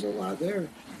 There's a lot there.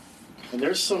 And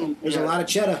there's some... There's a lot of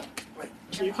cheddar.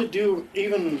 You could do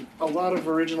even a lot of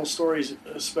original stories,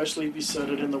 especially if you set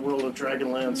it in the world of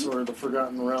Dragonlance or the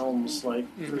Forgotten Realms. Like,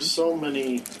 there's so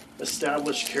many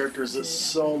established characters that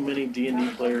so many D&D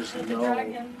players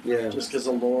know, Yeah. just because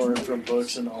of lore and from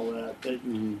books and all that, that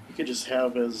Mhm. you could just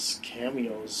have as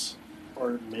cameos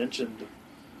or mentioned,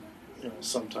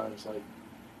 sometimes, like,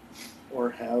 or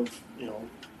have,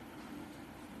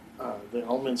 the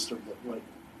Elminster, like,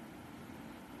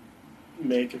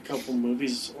 make a couple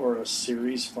movies or a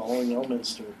series following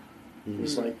Elminster,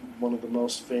 who's like one of the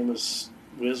most famous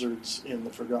wizards in the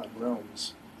Forgotten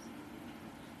Realms,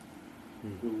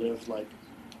 who lived like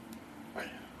I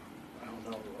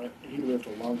don't know, he lived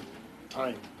a long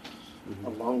time, a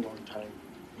long time.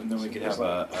 And then we could have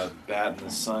a Bat in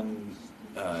the Sun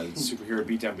superhero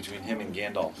beatdown between him and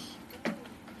Gandalf.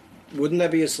 Wouldn't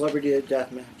that be a celebrity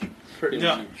death match? Pretty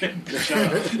No. much.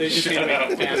 They just need to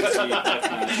make fantasy death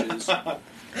matches.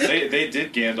 They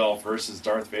did Gandalf versus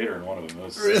Darth Vader in one of them. It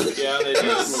was Really? Yeah, they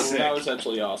did. Sick. That was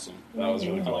actually awesome. That was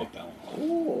really I cool. like that one.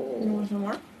 You want some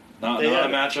more? Not They a had-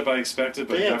 matchup I expected,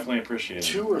 but they had definitely appreciated.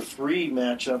 2 or 3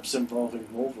 matchups involving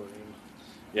Wolverine.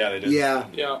 Yeah, they did. Yeah.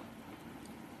 Yeah.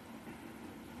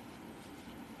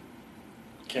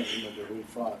 Can't remember who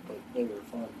fought, but they were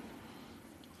fun.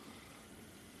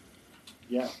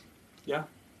 Yeah. Yeah.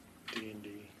 D&D.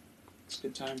 It's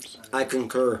good times. I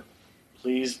concur.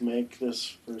 Please make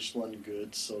this first one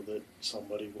good so that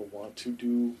somebody will want to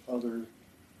do other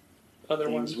Other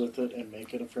things ones. with it and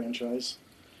make it a franchise,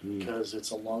 Mm. because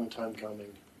it's a long time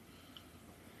coming.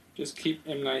 Just keep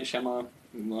M. Night Shyamalan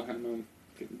and let him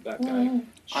get that guy.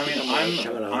 I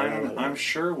mean, I'm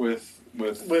sure with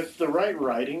With the right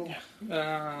writing,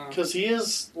 Uh, because he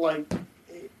is like,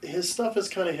 his stuff is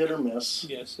kind of hit or miss,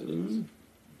 yes, it is.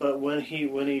 but when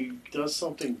he does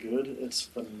something good, it's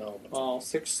phenomenal. Well,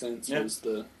 Sixth Sense Yeah. was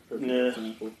the perfect Nah.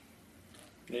 example.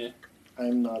 Yeah.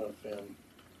 I'm not a fan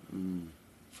Mm.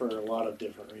 for a lot of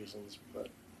different reasons, but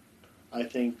I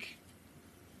think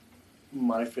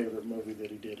my favorite movie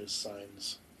that he did is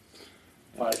Signs.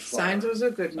 By far. Signs was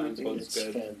a good Signs movie. was- It's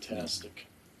good. fantastic.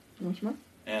 Much more?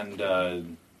 and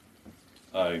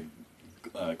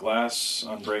Glass,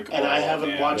 Unbreakable. And I haven't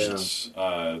and, watched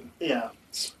Yeah,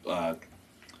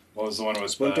 what was the one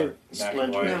with Splinter?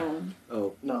 McAvoy? No.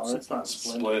 Oh, no, it's not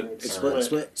Splinter. Split. It's it's Or-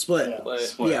 split. Yeah. But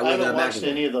Split. Yeah, I with haven't watched McAvoy.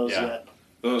 any of those Yeah. yet.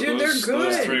 Those, Dude, they're those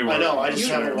good. three were I know, I just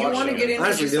You, haven't you watched want to it. get into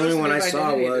Honestly, the only one I dissociative saw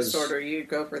identity was- disorder, you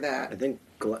go for I that. think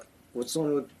what's the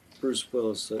one with Bruce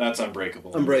Willis? That's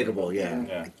Unbreakable. Unbreakable. Yeah.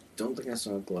 Yeah, Don't think I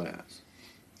saw Glass.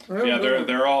 yeah.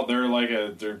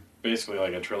 They're basically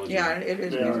like a trilogy. Yeah, it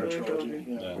is. They are a basically trilogy.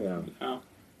 Yeah. Yeah. Yeah. Oh.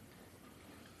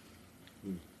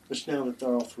 Which now that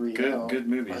they're all 3 Good- out, good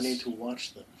movies. I need to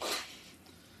watch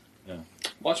them.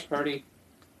 Watch Party.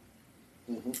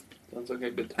 hmm Sounds like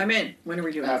a good time. I'm in. When are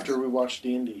we doing After this? we watch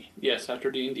D&D. Yes, after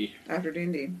D&D. After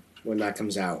D&D. When that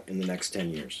comes out in the next 10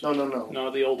 years. No. No,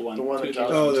 the old one. The one that came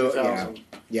 2000. out Oh, in the- 2000.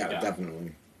 Yeah, Yeah.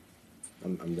 definitely.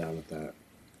 I'm down with that.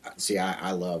 See,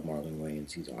 I love Marlon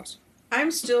Wayans. He's awesome. I'm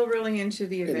still really into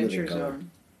the Living Adventure Color.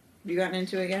 Zone. Have you gotten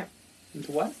into it yet?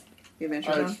 Into what? The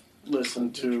Adventure Zone? I've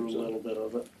listened to a little bit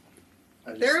of it.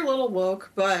 I just, They're a little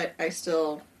woke, but I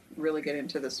still really get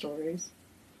into the stories.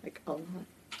 Like, a lot.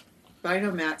 But I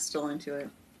know Matt's still into it.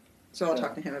 So I'll Yeah.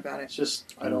 talk to him about it. It's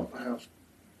just, I don't have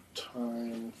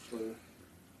time for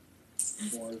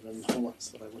more than the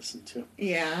ones that I listen to.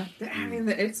 Yeah. I mean,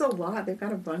 it's a lot. They've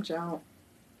got a bunch out.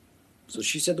 So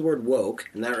she said the word woke,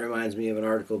 and that reminds me of an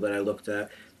article that I looked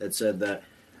at that said that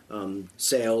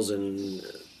sales and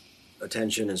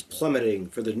attention is plummeting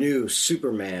for the new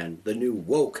Superman, the new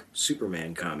woke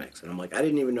Superman comics. And I'm like, I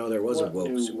didn't even know there was What a woke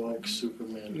new Superman. woke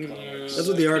Superman Mm. comics? That's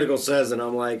what the article says, and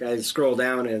I'm like, I scroll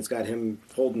down and it's got him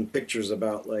holding pictures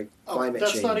about like climate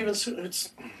that's change. not even.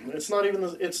 It's not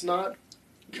even. It's not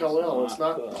Kal-El. It's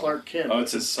not Clark. Clark Kent. Oh,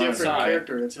 it's his son. different Son.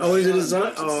 character. It's his Oh, is it his son.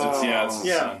 son? It's Oh, his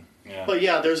Yeah. son. Yeah. But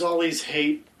yeah, there's all these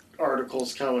hate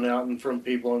articles coming out and from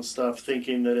people and stuff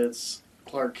thinking that it's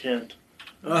Clark Kent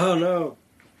oh no.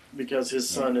 because his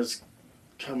son has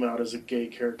come out as a gay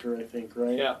character. I think,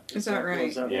 right? Yeah. Is that right?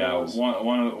 Was that what Yeah, it was?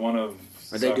 one of.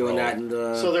 Are they doing several- that in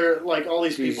the? So they're like all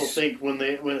these people Jeez. think when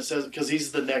it says because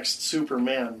he's the next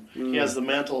Superman, Mm. he has the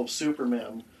mantle of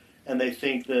Superman, and they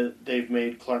think that they've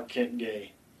made Clark Kent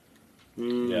gay.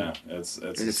 Yeah, it's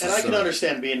And And I can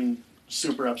understand being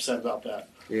super upset about that.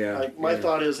 Yeah. Like, my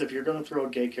thought is, if you're going to throw a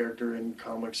gay character in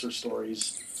comics or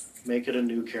stories, make it a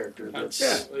new character. That's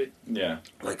Absolutely. yeah.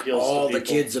 Like appeals to all the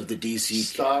people. kids of the DC.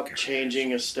 Stop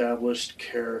changing established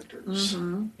characters.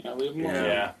 Mm-hmm. Yeah, leave them Yeah. alone.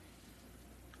 Yeah.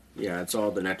 Yeah, it's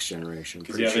all the next generation.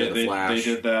 Because Pretty sure the they Flash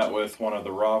did that with one of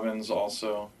the Robins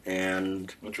also,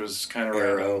 and which was kind of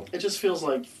Arrow. It just feels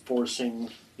like forcing.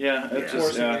 Yeah, it just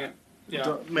Forcing yeah. it. Yeah.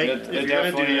 Don't make, It- if it you're going to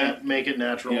definitely- do that, make it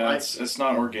natural. Yeah, it's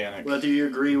not organic. Whether you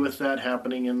agree with that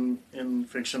happening in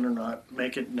fiction or not,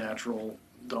 make it natural.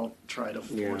 Don't try to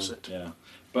force it. Yeah,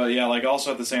 but yeah, like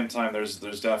also at the same time, there's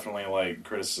definitely like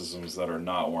criticisms that are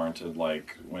not warranted.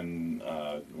 Like when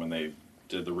they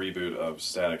did the reboot of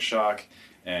Static Shock,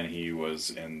 and he was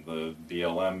in the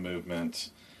BLM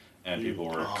movement, and people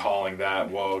were calling that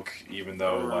woke, even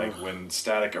though like when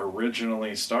Static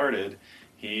originally started,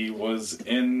 he was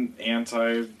in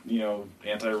anti-racism,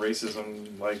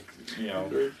 like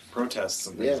protests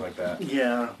and things like that.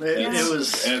 Yeah, it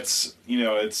was. It's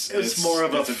more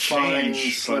of it's a fine, change,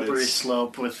 but slippery it's-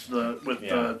 slope with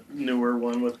the newer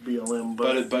one with BLM,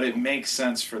 But it makes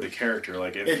sense for the character.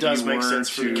 Like if It does he make were sense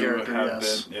for the to character, have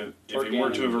yes. been- if he were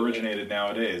to have originated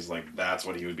nowadays, like that's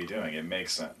what he would be doing. It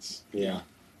makes sense. Yeah.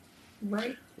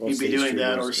 Right. he'd be doing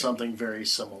that or something very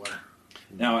similar.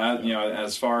 Now,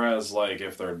 as far as like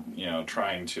if they're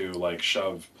trying to like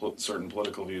shove certain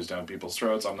political views down people's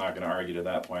throats, I'm not going to argue to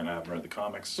that point. I haven't read the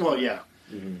comics. Well, yeah.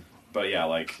 But yeah,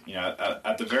 like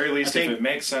at the very least, if it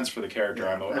makes sense for the character,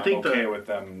 I'm okay with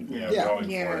them going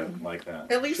for it like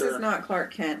that. At least Sure. it's not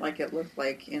Clark Kent like it looked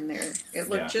like in there. It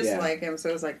looked just Yeah. like him, so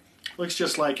it was like, Looks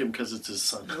just like him because it's his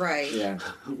son. right. Yeah.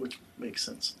 Which makes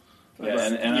sense. Yeah,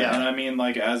 and I mean,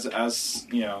 like as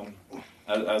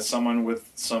someone with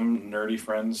some nerdy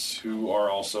friends who are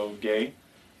also gay,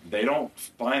 they don't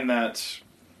find that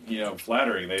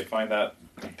flattering. They find that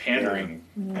pandering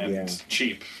and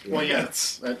cheap. Well, yeah,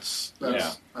 It's- that's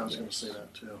Yeah. I was going to say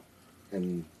that too.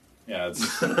 And yeah, it's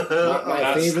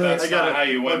my favorite. that's I gotta- not how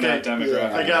you win that okay,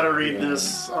 demographic. I got to read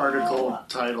this article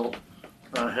title.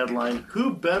 Headline: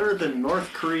 Who better than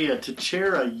North Korea to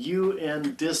chair a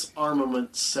UN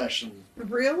disarmament session?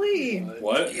 Really?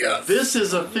 What? Yeah. This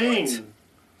is a thing.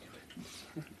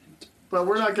 But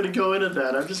we're not going to go into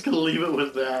that. I'm just going to leave it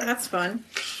with that. That's fun.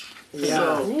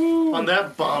 So, on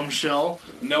that bombshell,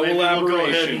 No maybe we'll go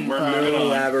ahead elaboration. and, We're uh, moving on. in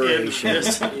Elaboration.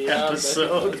 this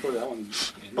episode. That's where that one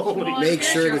Holy Well, Make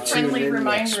here's sure your to tune friendly in next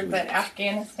reminder week. that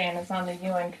Afghanistan is on the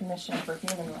UN Commission for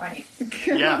Human Rights.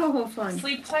 Yeah. Oh, fun.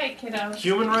 Sleep tight, kiddos.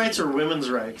 Human rights or women's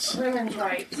rights? Women's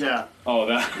rights. Yeah, Oh,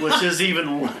 that. which is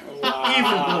even worse.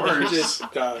 Just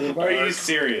got Are you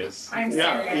serious? I'm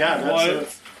Yeah, serious. yeah, that's What?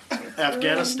 it.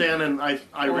 Afghanistan and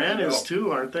Iran is too,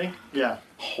 aren't they? Yeah.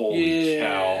 Holy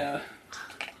cow! yeah.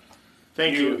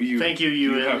 Thank you. Thank you,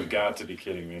 You UN. have got to be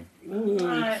kidding me.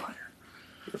 But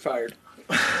You're fired.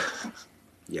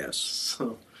 Yes,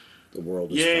 So, the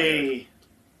world is fired. yay.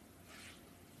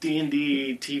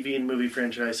 D&D TV and movie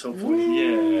franchise, hopefully.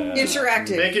 Yeah.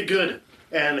 Interactive. Make it good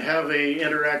and have a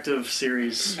interactive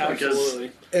series. Because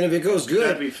Absolutely. And if it goes good,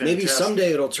 That'd be maybe fantastic.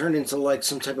 someday it'll turn into like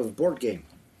some type of board game.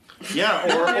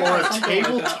 yeah, or a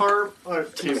tabletop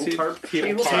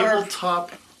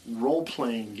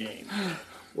role-playing game.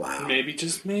 Wow, Maybe,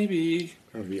 just maybe.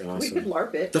 that would be We awesome. could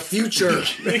LARP it. The future.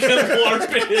 We can LARP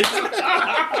it.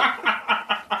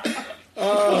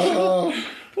 Oh,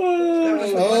 That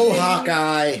was the one oh, thing-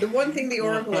 Hawkeye. The one thing the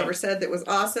Oracle ever said that was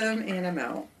awesome, and I'm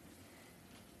out.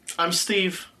 I'm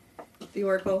Steve. The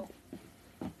Oracle.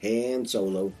 Han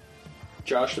Solo.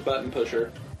 Josh the button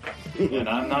pusher. And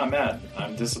I'm not mad.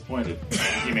 I'm disappointed in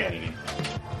humanity.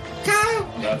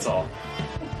 Kyle! That's all.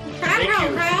 Kyle!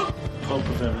 you. Kyle! Pope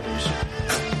of Evolution.